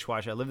never had a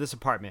dishwasher. I lived in this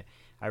apartment.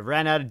 I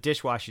ran out of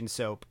dishwashing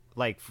soap,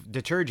 like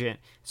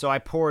detergent, so I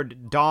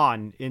poured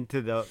Dawn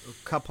into the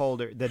cup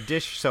holder, the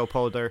dish soap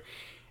holder,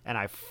 and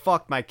I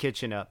fucked my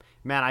kitchen up.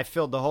 Man, I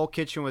filled the whole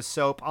kitchen with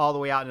soap all the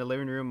way out in the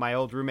living room. My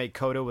old roommate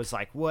Koda was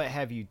like, what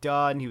have you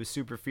done? He was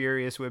super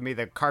furious with me.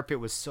 The carpet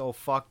was so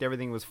fucked.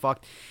 Everything was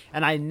fucked.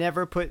 And I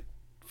never put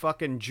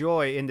fucking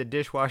joy in the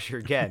dishwasher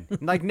again.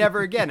 Like,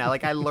 never again.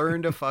 I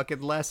learned a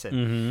fucking lesson.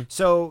 Mm-hmm.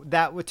 So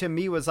that to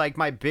me was like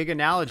my big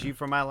analogy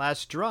for my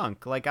last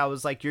drunk. Like, I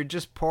was like, you're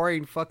just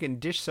pouring fucking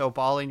dish soap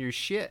all in your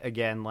shit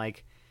again.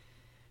 Like,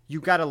 you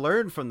got to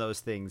learn from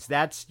those things.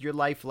 That's your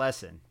life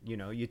lesson.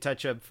 You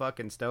touch a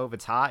fucking stove,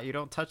 it's hot. You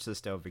don't touch the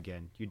stove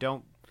again. You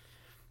don't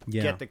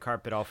get the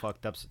carpet all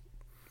fucked up.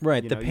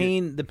 Right. The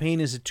pain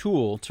is a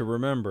tool to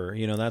remember.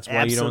 That's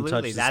why you don't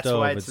touch the That's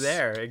stove. That's why it's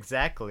there.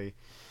 Exactly.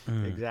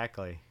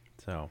 Exactly.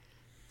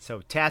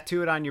 So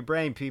tattoo it on your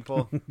brain,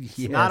 people. It's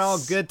not all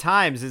good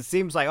times. It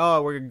seems like,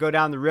 we're going to go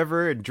down the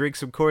river and drink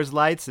some Coors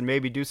Lights and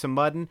maybe do some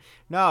mudding.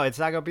 No, it's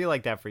not going to be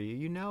like that for you.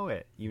 You know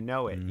it. You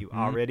know it. You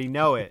already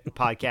know it,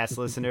 podcast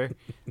listener,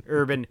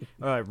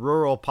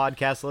 rural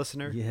podcast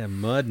listener. Yeah,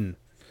 mudding.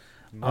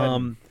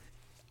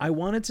 I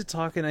wanted to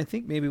talk, and I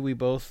think maybe we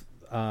both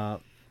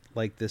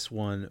like this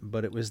one,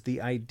 but it was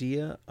the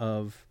idea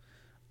of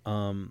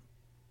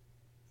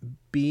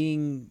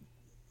being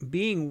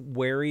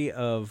wary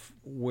of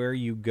where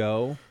you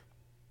go,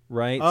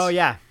 right? Oh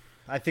yeah,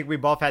 I think we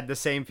both had the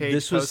same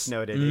page post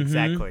noted.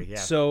 Exactly. Yeah.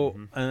 So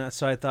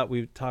so I thought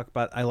we'd talk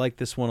about. I like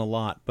this one a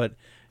lot, but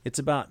it's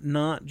about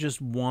not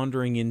just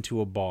wandering into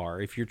a bar.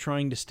 If you're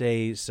trying to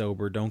stay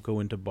sober, don't go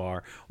into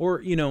bar,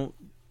 or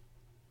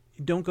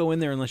don't go in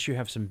there unless you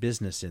have some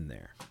business in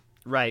there.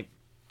 Right.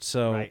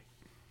 So, right.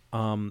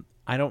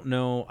 I don't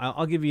know.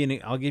 I'll give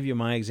you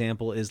my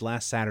example. Is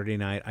last Saturday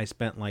night I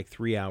spent like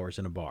 3 hours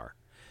in a bar.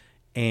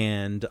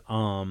 and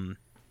I'm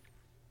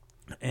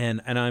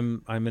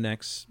an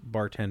ex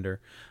bartender,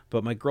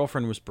 but my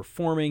girlfriend was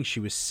performing. She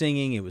was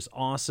singing. It was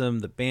awesome.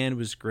 The band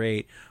was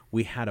great.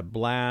 We had a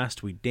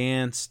blast. We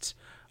danced.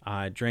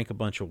 I drank a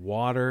bunch of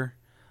water,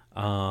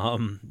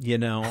 and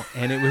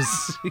it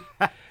was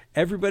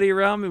everybody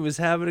around me was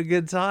having a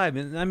good time.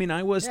 And I mean,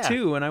 I was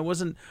too. And I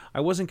wasn't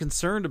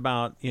concerned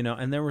about,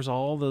 and there was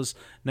all those.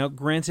 Now,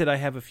 granted, I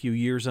have a few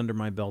years under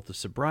my belt of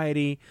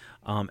sobriety.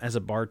 As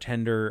a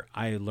bartender,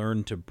 I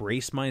learned to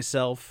brace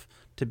myself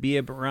to be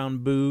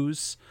around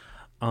booze.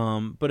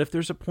 But if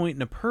there's a point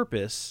and a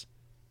purpose,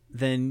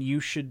 then you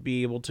should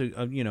be able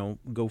to,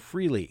 go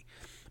freely.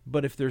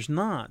 But if there's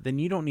not, then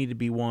you don't need to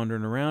be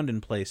wandering around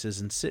in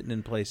places and sitting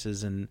in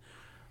places. And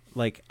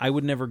like, I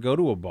would never go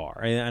to a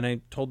bar. And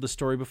I told the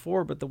story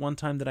before, but the one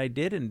time that I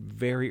did in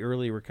very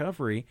early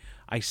recovery,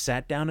 I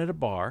sat down at a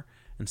bar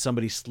and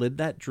somebody slid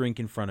that drink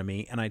in front of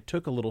me, and I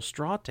took a little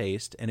straw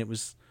taste, and it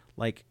was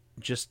like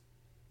just,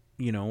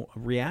 a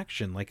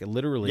reaction, like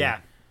literally. Yeah.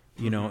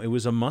 It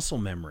was a muscle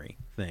memory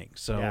thing.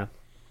 So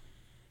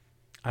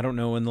I don't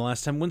know when's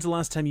the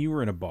last time you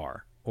were in a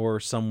bar or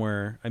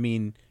somewhere? I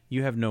mean,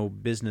 you have no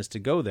business to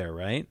go there,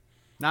 right?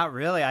 Not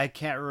really. I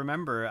can't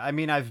remember. I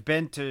mean, I've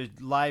been to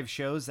live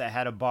shows that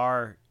had a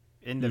bar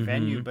in the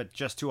venue, but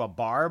just to a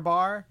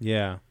bar?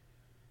 Yeah.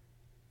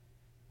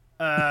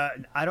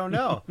 I don't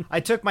know.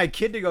 I took my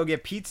kid to go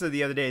get pizza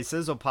the other day at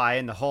Sizzle Pie,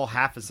 and the whole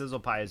half of Sizzle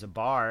Pie is a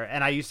bar.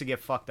 And I used to get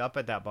fucked up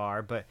at that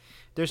bar, but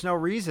there's no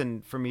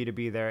reason for me to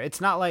be there.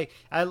 It's not like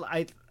I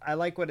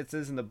like what it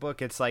says in the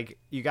book. It's like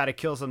you got to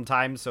kill some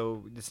time,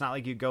 so it's not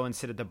like you go and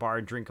sit at the bar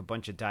and drink a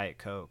bunch of Diet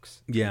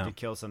Cokes to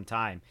kill some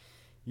time.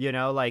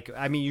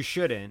 I mean, you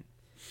shouldn't.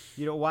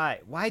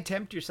 Why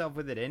tempt yourself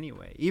with it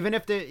anyway? Even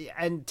if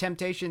and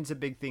temptation's a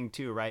big thing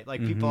too, right? Like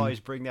people always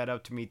bring that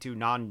up to me too.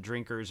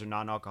 Non-drinkers or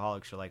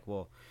non-alcoholics are like,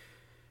 well,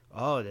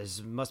 there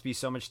must be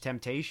so much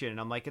temptation. And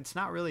I'm like, it's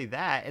not really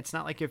that. It's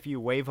not like if you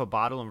wave a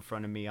bottle in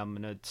front of me, I'm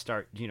going to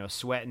start,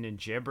 sweating and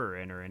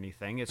gibbering or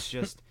anything. It's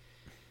just,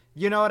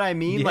 you know what I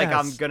mean? Yes. Like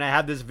I'm going to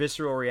have this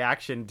visceral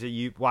reaction to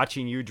you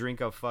watching you drink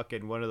a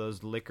fucking one of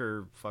those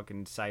liquor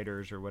fucking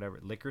ciders or whatever.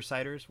 Liquor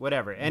ciders?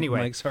 Whatever.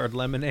 Anyway. Mike's Hard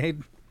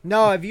Lemonade.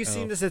 No, have you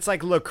seen this? It's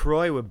like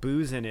LaCroix with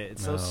booze in it.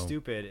 It's so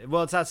stupid.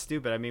 Well, it's not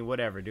stupid. I mean,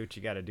 whatever. Do what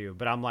you got to do.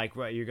 But I'm like,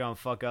 what, you're going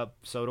to fuck up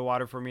soda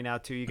water for me now,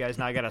 too, you guys?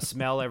 Now I got to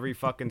smell every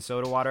fucking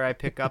soda water I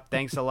pick up?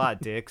 Thanks a lot,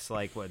 dicks.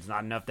 Like, what, it's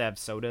not enough to have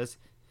sodas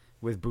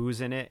with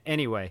booze in it?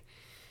 Anyway,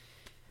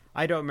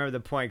 I don't remember the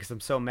point because I'm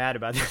so mad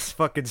about this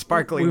fucking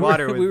sparkling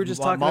water. We were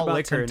just talking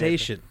about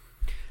temptation.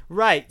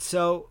 Right.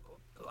 So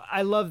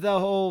I love the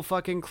whole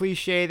fucking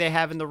cliche they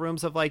have in the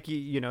rooms of like,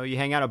 you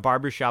hang out at a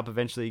barbershop,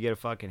 eventually you get a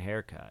fucking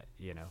haircut,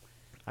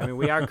 I mean,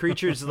 we are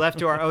creatures left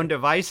to our own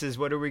devices.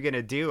 What are we going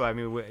to do? I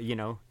mean,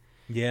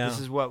 yeah, this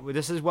is what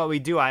we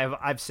do.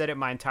 I've said it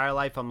my entire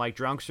life. I'm like,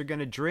 drunks are going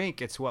to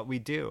drink. It's what we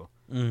do.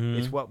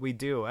 It's what we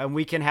do. And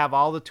we can have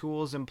all the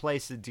tools in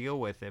place to deal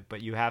with it,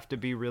 but you have to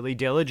be really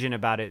diligent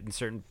about it in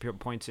certain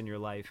points in your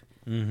life.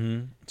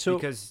 So,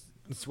 because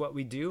it's what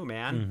we do,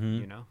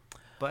 man,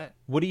 but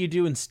what do you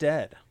do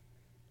instead?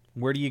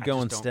 Where do you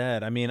go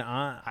instead? I mean,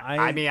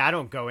 I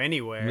don't go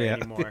anywhere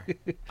anymore.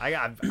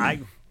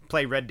 I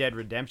play Red Dead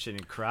Redemption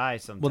and cry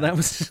sometimes. Well, that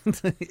was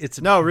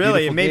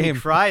it made me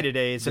cry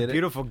today. It's a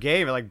beautiful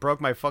game. It like broke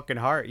my fucking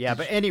heart. Yeah,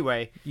 but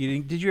anyway,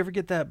 did you ever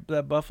get that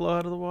buffalo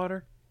out of the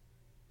water?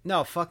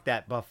 No, fuck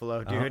that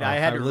buffalo, dude. I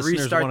had to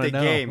restart the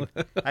game.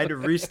 I had to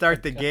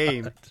restart the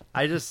game.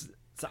 I'm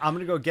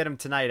gonna go get him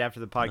tonight after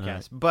the podcast.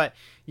 Right. But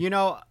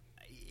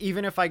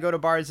even if I go to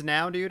bars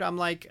now, dude, I'm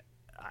like,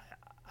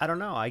 I don't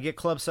know. I get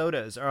club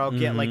sodas or I'll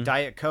get like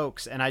Diet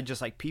Cokes and I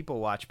just like people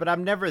watch, but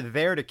I'm never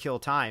there to kill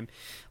time.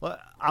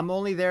 I'm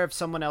only there if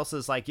someone else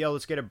is like, yo,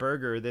 let's get a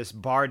burger. This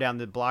bar down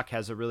the block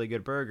has a really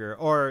good burger,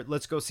 or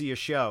let's go see a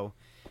show.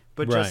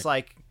 But just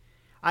like,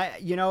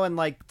 and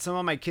like some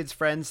of my kids'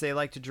 friends, they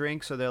like to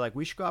drink. So they're like,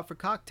 we should go out for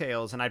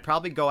cocktails. And I'd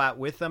probably go out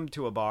with them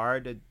to a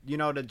bar to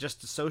just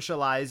to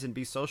socialize and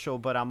be social.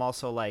 But I'm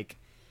also like,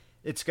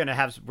 we're gonna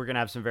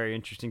have some very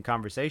interesting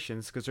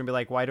conversations because they're gonna be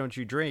like, why don't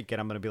you drink?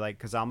 And I'm gonna be like,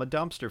 because I'm a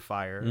dumpster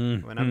fire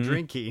when I'm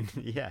drinking.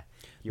 Yeah,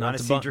 you want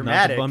to see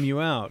dramatic? Not to bum you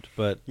out,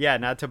 but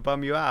not to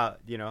bum you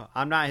out.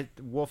 I'm not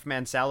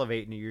Wolfman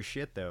salivating to your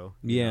shit though.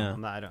 Yeah,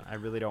 I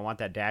really don't want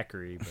that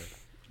daiquiri. But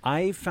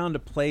I found a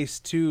place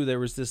too. There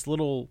was this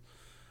little.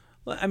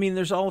 I mean,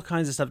 there's all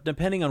kinds of stuff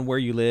depending on where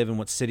you live and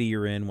what city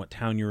you're in, what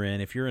town you're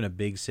in. If you're in a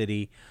big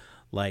city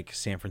like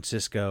San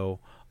Francisco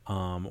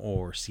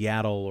or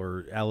Seattle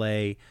or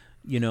LA.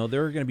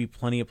 There are going to be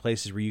plenty of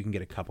places where you can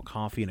get a cup of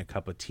coffee and a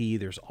cup of tea.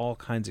 There's all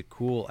kinds of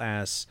cool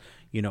ass,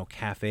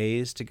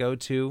 cafes to go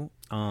to.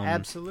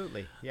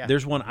 Absolutely. Yeah.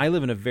 There's one. I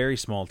live in a very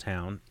small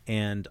town,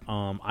 and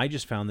I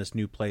just found this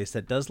new place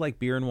that does like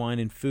beer and wine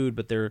and food,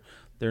 but they're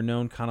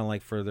known kind of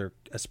like for their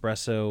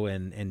espresso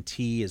and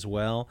tea as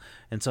well.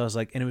 And so I was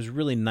like, and it was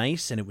really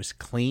nice and it was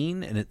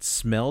clean and it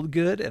smelled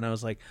good. And I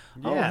was like,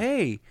 oh,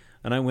 hey.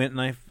 And I went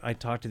and I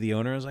talked to the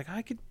owner. I was like,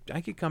 I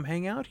could come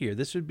hang out here.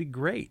 This would be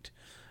great.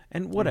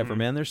 And whatever,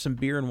 man. There's some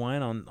beer and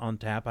wine on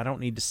tap. I don't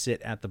need to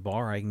sit at the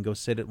bar. I can go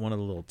sit at one of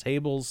the little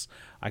tables.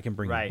 I can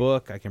bring a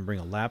book. I can bring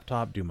a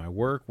laptop, do my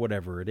work,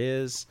 whatever it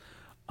is.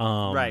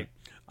 Right.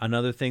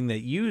 Another thing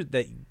that you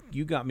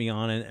got me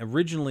on, and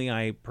originally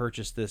I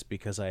purchased this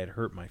because I had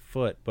hurt my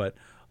foot, but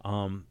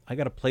I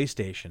got a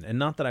PlayStation, and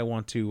not that I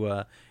want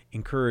to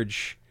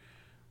encourage,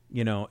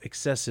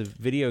 excessive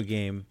video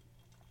game,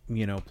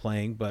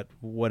 playing, but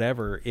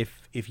whatever.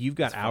 If you've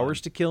got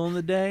hours to kill in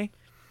the day,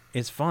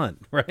 it's fun,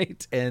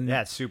 right? And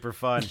yeah, it's super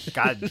fun.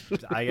 God,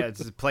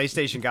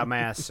 PlayStation got my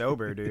ass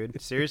sober,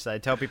 dude. Seriously, I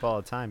tell people all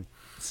the time.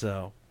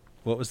 So,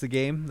 what was the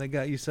game that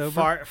got you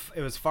sober?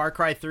 It was Far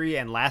Cry 3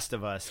 and Last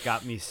of Us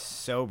got me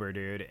sober,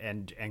 dude,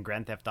 and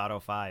Grand Theft Auto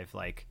 5.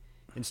 Like,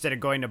 instead of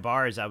going to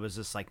bars, I was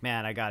just like,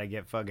 man, I gotta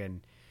get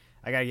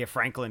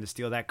Franklin to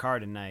steal that car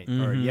tonight,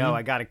 or yo,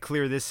 I gotta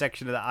clear this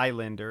section of the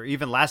island, or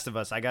even Last of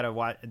Us. I gotta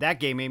watch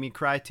that game. Made me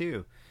cry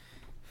too.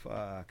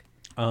 Fuck.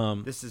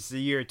 This is the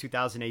year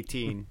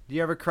 2018. Do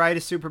you ever cry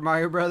to Super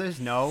Mario Brothers?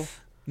 No.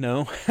 I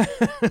don't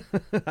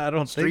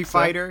think so. Street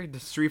Fighter? The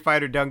Street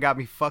Fighter done got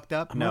me fucked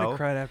up? I might have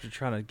cried after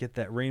trying to get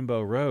that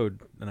Rainbow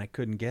Road, and I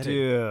couldn't get it.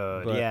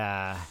 Dude,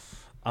 yeah.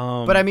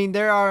 But I mean,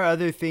 there are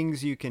other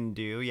things you can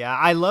do. Yeah,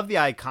 I love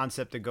the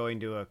concept of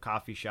going to a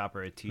coffee shop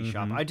or a tea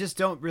shop. I just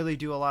don't really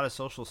do a lot of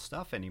social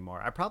stuff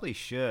anymore. I probably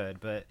should,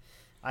 but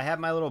I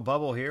have my little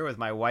bubble here with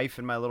my wife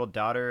and my little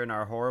daughter and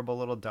our horrible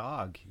little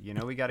dog.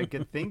 We got a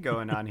good thing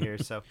going on here.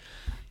 So,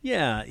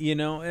 yeah,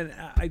 and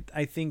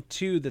I think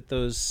too that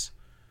those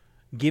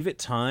give it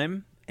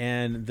time,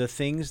 and the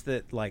things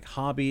that like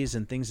hobbies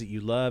and things that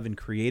you love and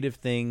creative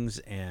things,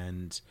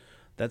 and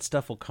that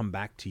stuff will come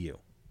back to you.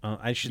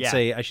 I should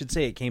say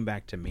it came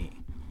back to me.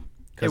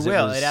 It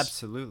will. It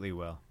absolutely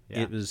will.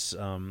 Yeah.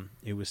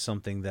 It was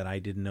something that I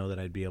didn't know that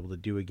I'd be able to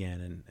do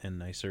again,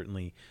 and I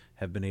certainly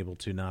have been able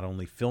to not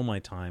only fill my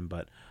time,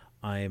 but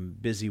I am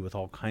busy with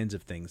all kinds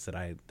of things that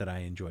I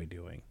enjoy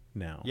doing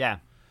now. Yeah.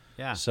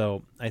 Yeah.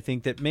 So I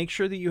think that make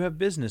sure that you have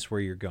business where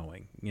you're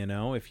going.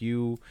 If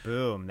you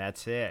boom,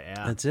 that's it.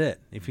 Yeah. That's it.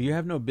 If you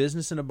have no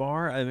business in a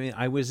bar, I mean,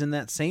 I was in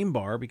that same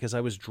bar because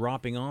I was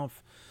dropping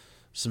off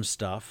some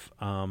stuff.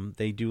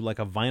 They do like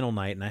a vinyl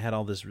night, and I had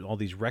all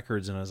these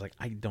records, and I was like,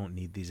 I don't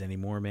need these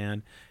anymore,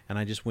 man. And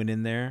I just went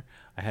in there.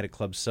 I had a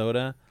club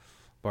soda.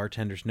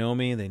 Bartenders know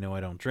me. They know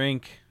I don't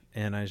drink.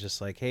 And I was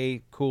just like,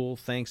 hey, cool,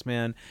 thanks,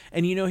 man.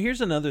 And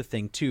here's another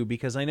thing too,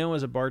 because I know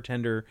as a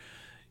bartender,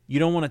 you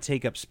don't want to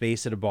take up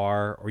space at a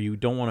bar, or you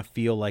don't want to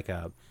feel like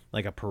a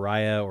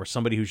pariah or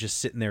somebody who's just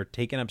sitting there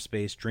taking up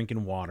space,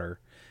 drinking water.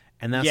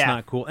 And that's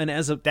not cool. And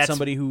as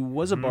somebody who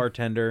was a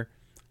bartender,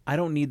 I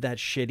don't need that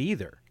shit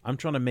either. I'm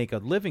trying to make a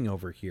living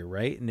over here,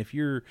 right? And if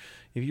you're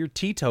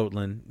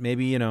teetotaling,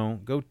 maybe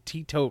go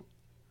teetote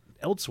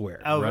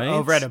elsewhere, right?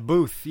 Over at a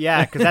booth,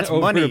 yeah, because that's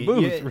money. At a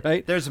booth,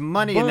 right? There's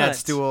money in that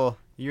stool.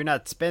 You're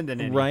not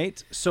spending any,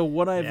 right? So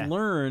what I've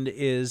learned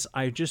is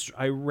I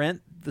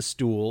rent the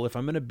stool if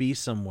I'm going to be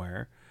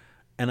somewhere,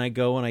 and I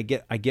go and I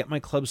get my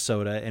club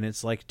soda, and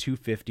it's like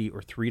 $2.50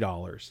 or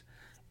 $3,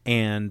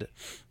 and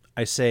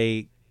I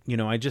say,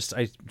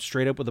 I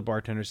straight up with the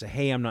bartender say,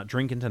 hey, I'm not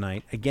drinking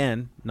tonight.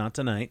 Again, not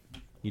tonight.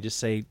 You just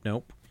say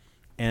nope,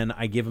 and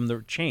I give them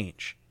the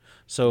change.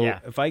 So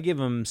if I give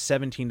them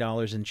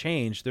 $17 in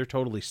change, they're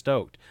totally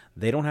stoked.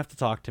 They don't have to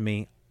talk to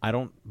me. I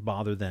don't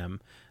bother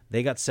them.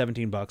 They got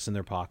 $17 in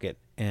their pocket,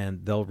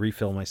 and they'll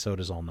refill my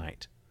sodas all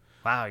night.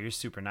 Wow, you're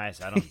super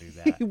nice. I don't do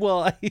that.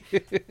 Well,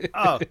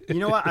 oh, you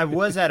know what? I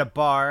was at a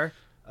bar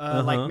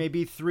like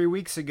maybe 3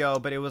 weeks ago,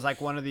 but it was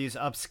like one of these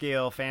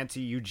upscale,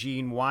 fancy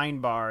Eugene wine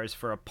bars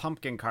for a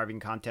pumpkin carving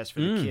contest for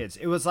the kids.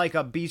 It was like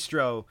a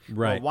bistro,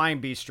 a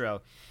wine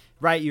bistro.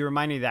 Right, you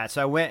remind me of that.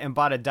 So I went and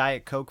bought a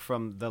Diet Coke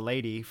from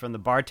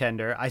the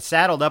bartender. I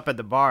saddled up at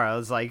the bar. I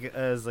was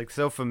like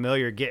so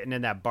familiar getting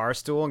in that bar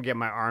stool and getting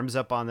my arms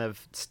up on the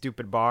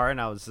stupid bar, and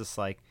I was just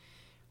like,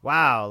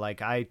 wow,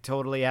 like I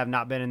totally have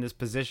not been in this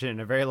position in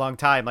a very long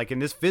time, like in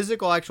this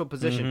physical actual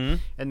position.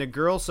 And the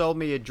girl sold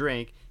me a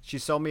drink. She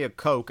sold me a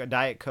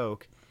Diet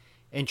Coke,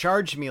 and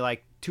charged me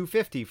like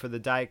 $2.50 for the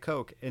Diet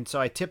Coke. And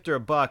so I tipped her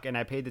 $1, and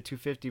I paid the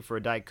 $2.50 for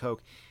a Diet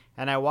Coke,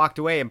 and I walked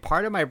away. And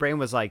part of my brain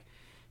was like,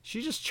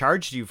 she just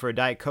charged you for a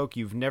Diet Coke.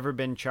 You've never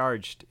been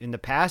charged in the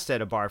past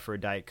at a bar for a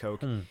Diet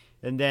Coke.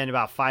 And then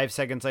about 5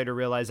 seconds later,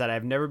 realized that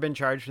I've never been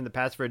charged in the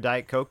past for a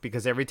Diet Coke,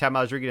 because every time I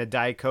was drinking a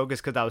Diet Coke,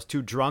 it's because I was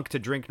too drunk to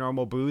drink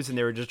normal booze, and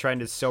they were just trying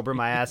to sober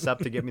my ass up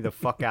to get me the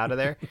fuck out of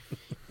there.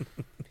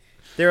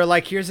 They were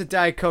like, here's a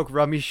Diet Coke,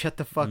 Rummy, shut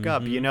the fuck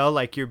up,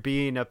 like you're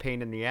being a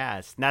pain in the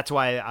ass. And that's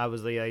why I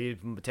was like,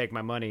 you take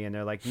my money. And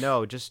they're like,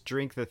 no, just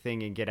drink the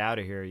thing and get out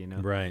of here,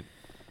 Right.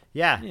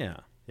 Yeah. Yeah.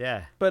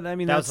 Yeah. But I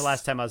mean, that was the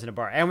last time I was in a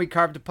bar. And we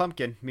carved a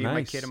pumpkin, me and my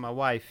Nice. kid and my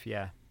wife.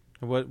 Yeah.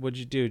 What'd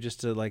you do? Just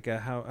to like,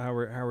 how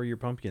are your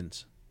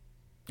pumpkins?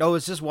 Oh,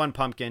 it's just one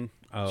pumpkin.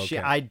 Oh, okay.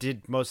 I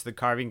did most of the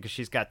carving because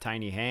she's got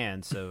tiny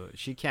hands, so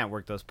she can't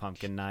work those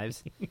pumpkin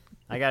knives.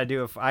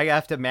 I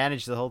have to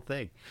manage the whole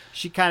thing.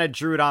 She kind of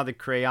drew it on the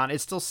crayon.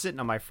 It's still sitting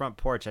on my front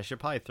porch. I should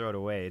probably throw it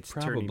away. It's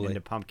turning into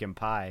pumpkin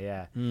pie.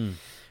 Yeah.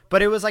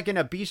 But it was like in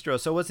a bistro,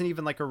 so it wasn't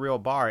even like a real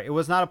bar. It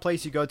was not a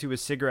place you go to with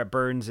cigarette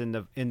burns in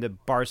the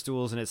bar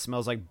stools, and it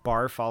smells like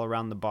barf all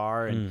around the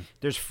bar. And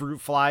there's fruit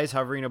flies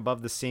hovering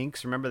above the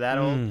sinks. Remember that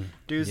old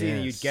doozy?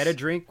 Yes. You'd get a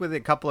drink with a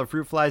couple of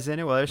fruit flies in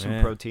it. Well, there's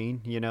some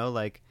protein,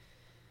 like.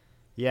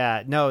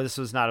 Yeah, no, this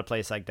was not a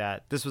place like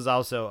that. This was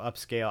also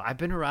upscale. I've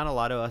been around a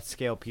lot of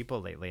upscale people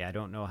lately. I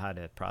don't know how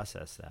to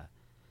process that.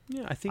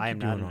 Yeah, I think you're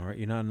doing all right.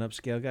 You're not an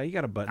upscale guy. You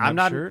got a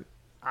button-up shirt.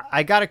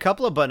 I got a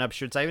couple of button-up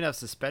shirts. I even have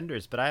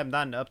suspenders, but I am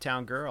not an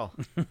uptown girl.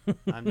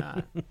 I'm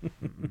not.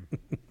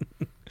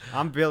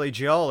 I'm Billy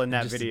Joel in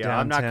that video.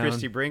 I'm not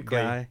Christy Brinkley.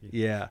 Guy.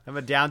 Yeah. I'm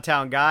a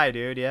downtown guy,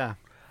 dude. Yeah.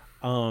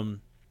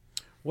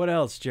 What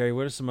else, Jerry?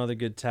 What are some other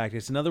good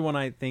tactics? Another one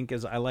I think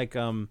is I like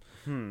when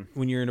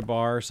you're in a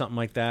bar or something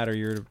like that, or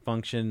you're at a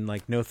function,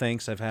 like, no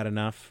thanks, I've had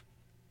enough.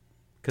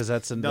 Because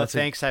I've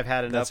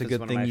had enough. That's a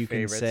good thing you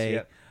can say.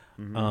 Yep.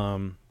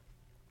 Mm-hmm.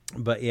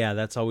 But yeah,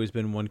 that's always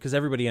been one, because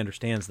everybody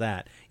understands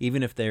that.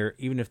 Even if they're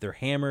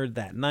hammered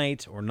that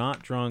night or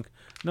not drunk,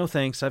 no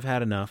thanks, I've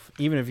had enough.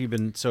 Even if you've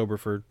been sober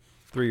for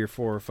 3 or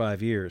 4 or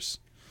 5 years.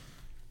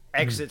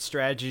 Exit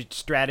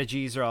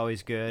strategies are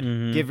always good.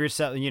 Mm-hmm. Give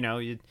yourself,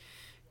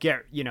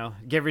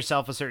 give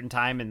yourself a certain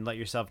time and let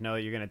yourself know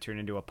you're going to turn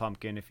into a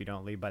pumpkin if you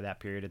don't leave by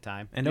that period of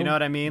time. And you know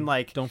what I mean?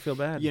 Like, don't feel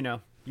bad. You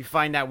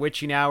find that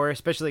witching hour,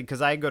 especially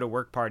because I go to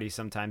work parties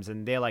sometimes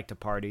and they like to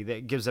party.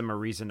 That gives them a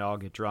reason to all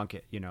get drunk,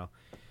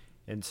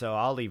 And so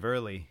I'll leave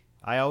early.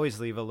 I always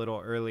leave a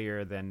little earlier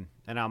and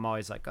I'm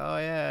always like, oh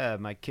yeah,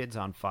 my kid's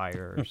on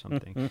fire or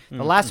something.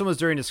 The last one was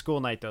during the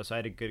school night though, so I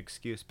had a good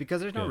excuse because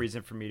there's no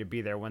reason for me to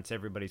be there once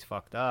everybody's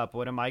fucked up.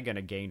 What am I going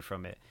to gain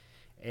from it?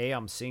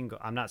 I'm single.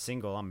 I'm not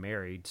single. I'm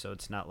married. So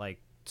it's not like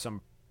some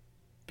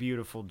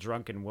beautiful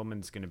drunken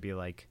woman's going to be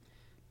like,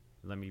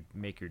 let me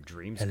make your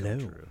dreams come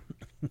true.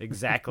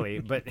 Exactly.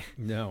 But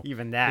no,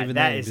 even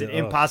that is an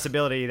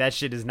impossibility. That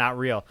shit is not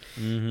real.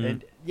 Mm-hmm.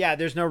 And yeah,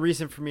 there's no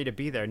reason for me to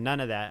be there.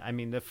 None of that. I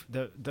mean, the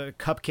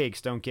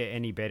cupcakes don't get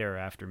any better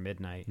after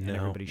midnight and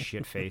everybody's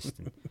shit faced.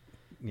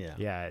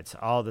 Yeah, it's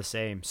all the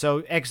same.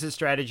 So exit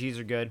strategies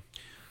are good.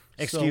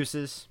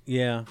 Excuses.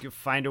 You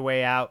find a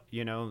way out,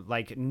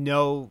 like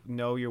know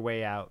your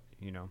way out,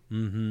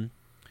 Mm-hmm.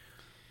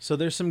 So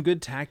there's some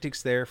good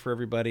tactics there for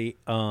everybody.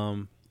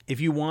 If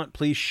you want,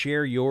 please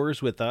share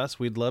yours with us.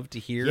 We'd love to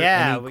hear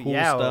any cool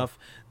stuff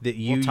that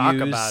you use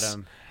about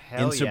them.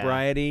 in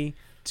sobriety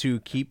to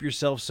keep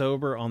yourself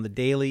sober on the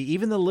daily.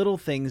 Even the little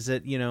things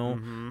that,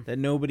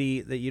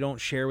 that you don't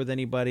share with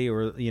anybody,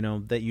 or,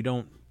 that you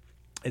don't,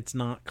 it's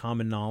not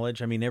common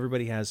knowledge. I mean,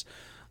 everybody has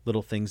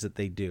little things that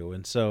they do.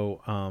 And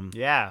so,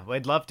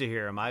 I'd love to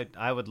hear them.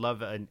 I would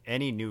love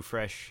any new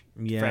fresh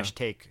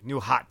take, new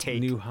hot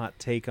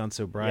take on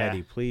sobriety.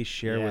 Yeah. Please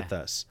share with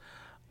us.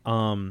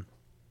 And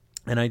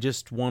I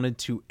just wanted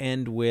to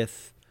end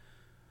with,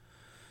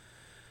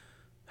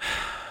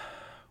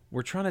 we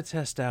were going to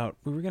test out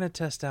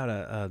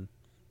a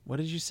what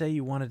did you say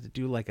you wanted to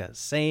do, like a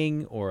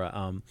saying or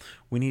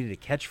we needed a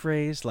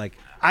catchphrase, like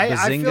I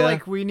feel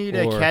like we need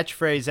a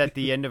catchphrase at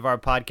the end of our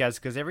podcast,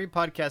 because every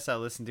podcast I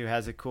listen to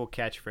has a cool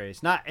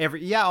catchphrase. Not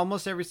every,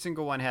 almost every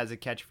single one has a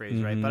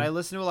catchphrase, right? But I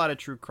listen to a lot of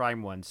true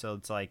crime ones, so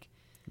it's like,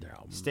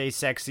 stay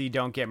sexy,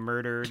 don't get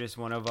murdered is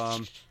one of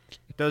them.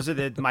 Those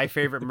are My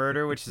Favorite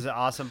Murder, which is an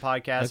awesome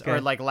podcast. Okay.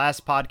 Or like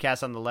Last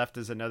Podcast on the Left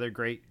is another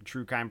great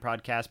true crime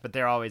podcast, but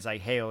they're always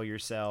like, hail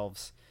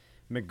yourselves,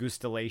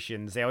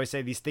 megustalations. They always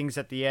say these things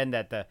at the end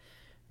that the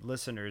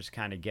listeners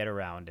kind of get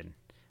around, and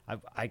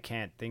I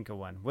can't think of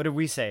one. What did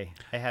we say?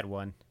 I had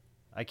one.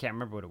 I can't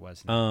remember what it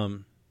was now.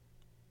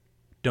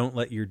 Don't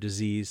let your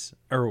disease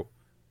define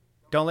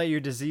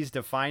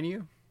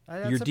you.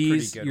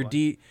 That's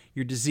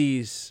your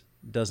disease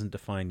doesn't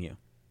define you.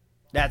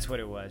 That's what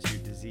it was.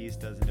 Your disease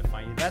doesn't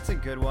define you. That's a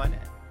good one.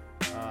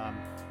 I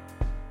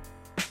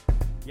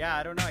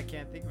don't know. I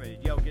can't think of it.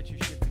 Yo, get your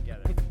shit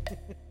together.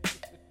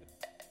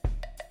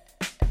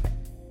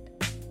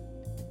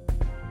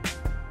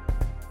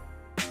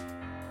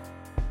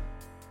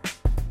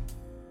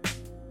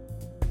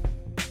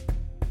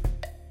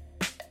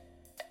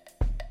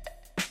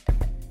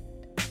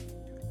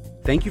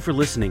 Thank you for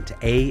listening to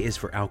A is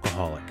for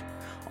Alcoholic.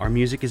 Our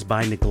music is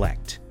by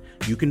Neglect.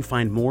 You can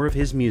find more of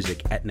his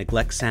music at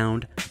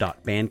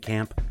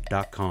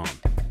neglectsound.bandcamp.com.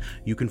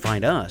 You can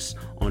find us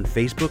on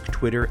Facebook,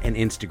 Twitter, and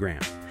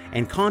Instagram,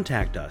 and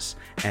contact us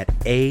at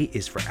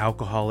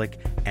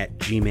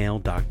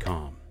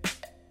aisforalcoholic@gmail.com.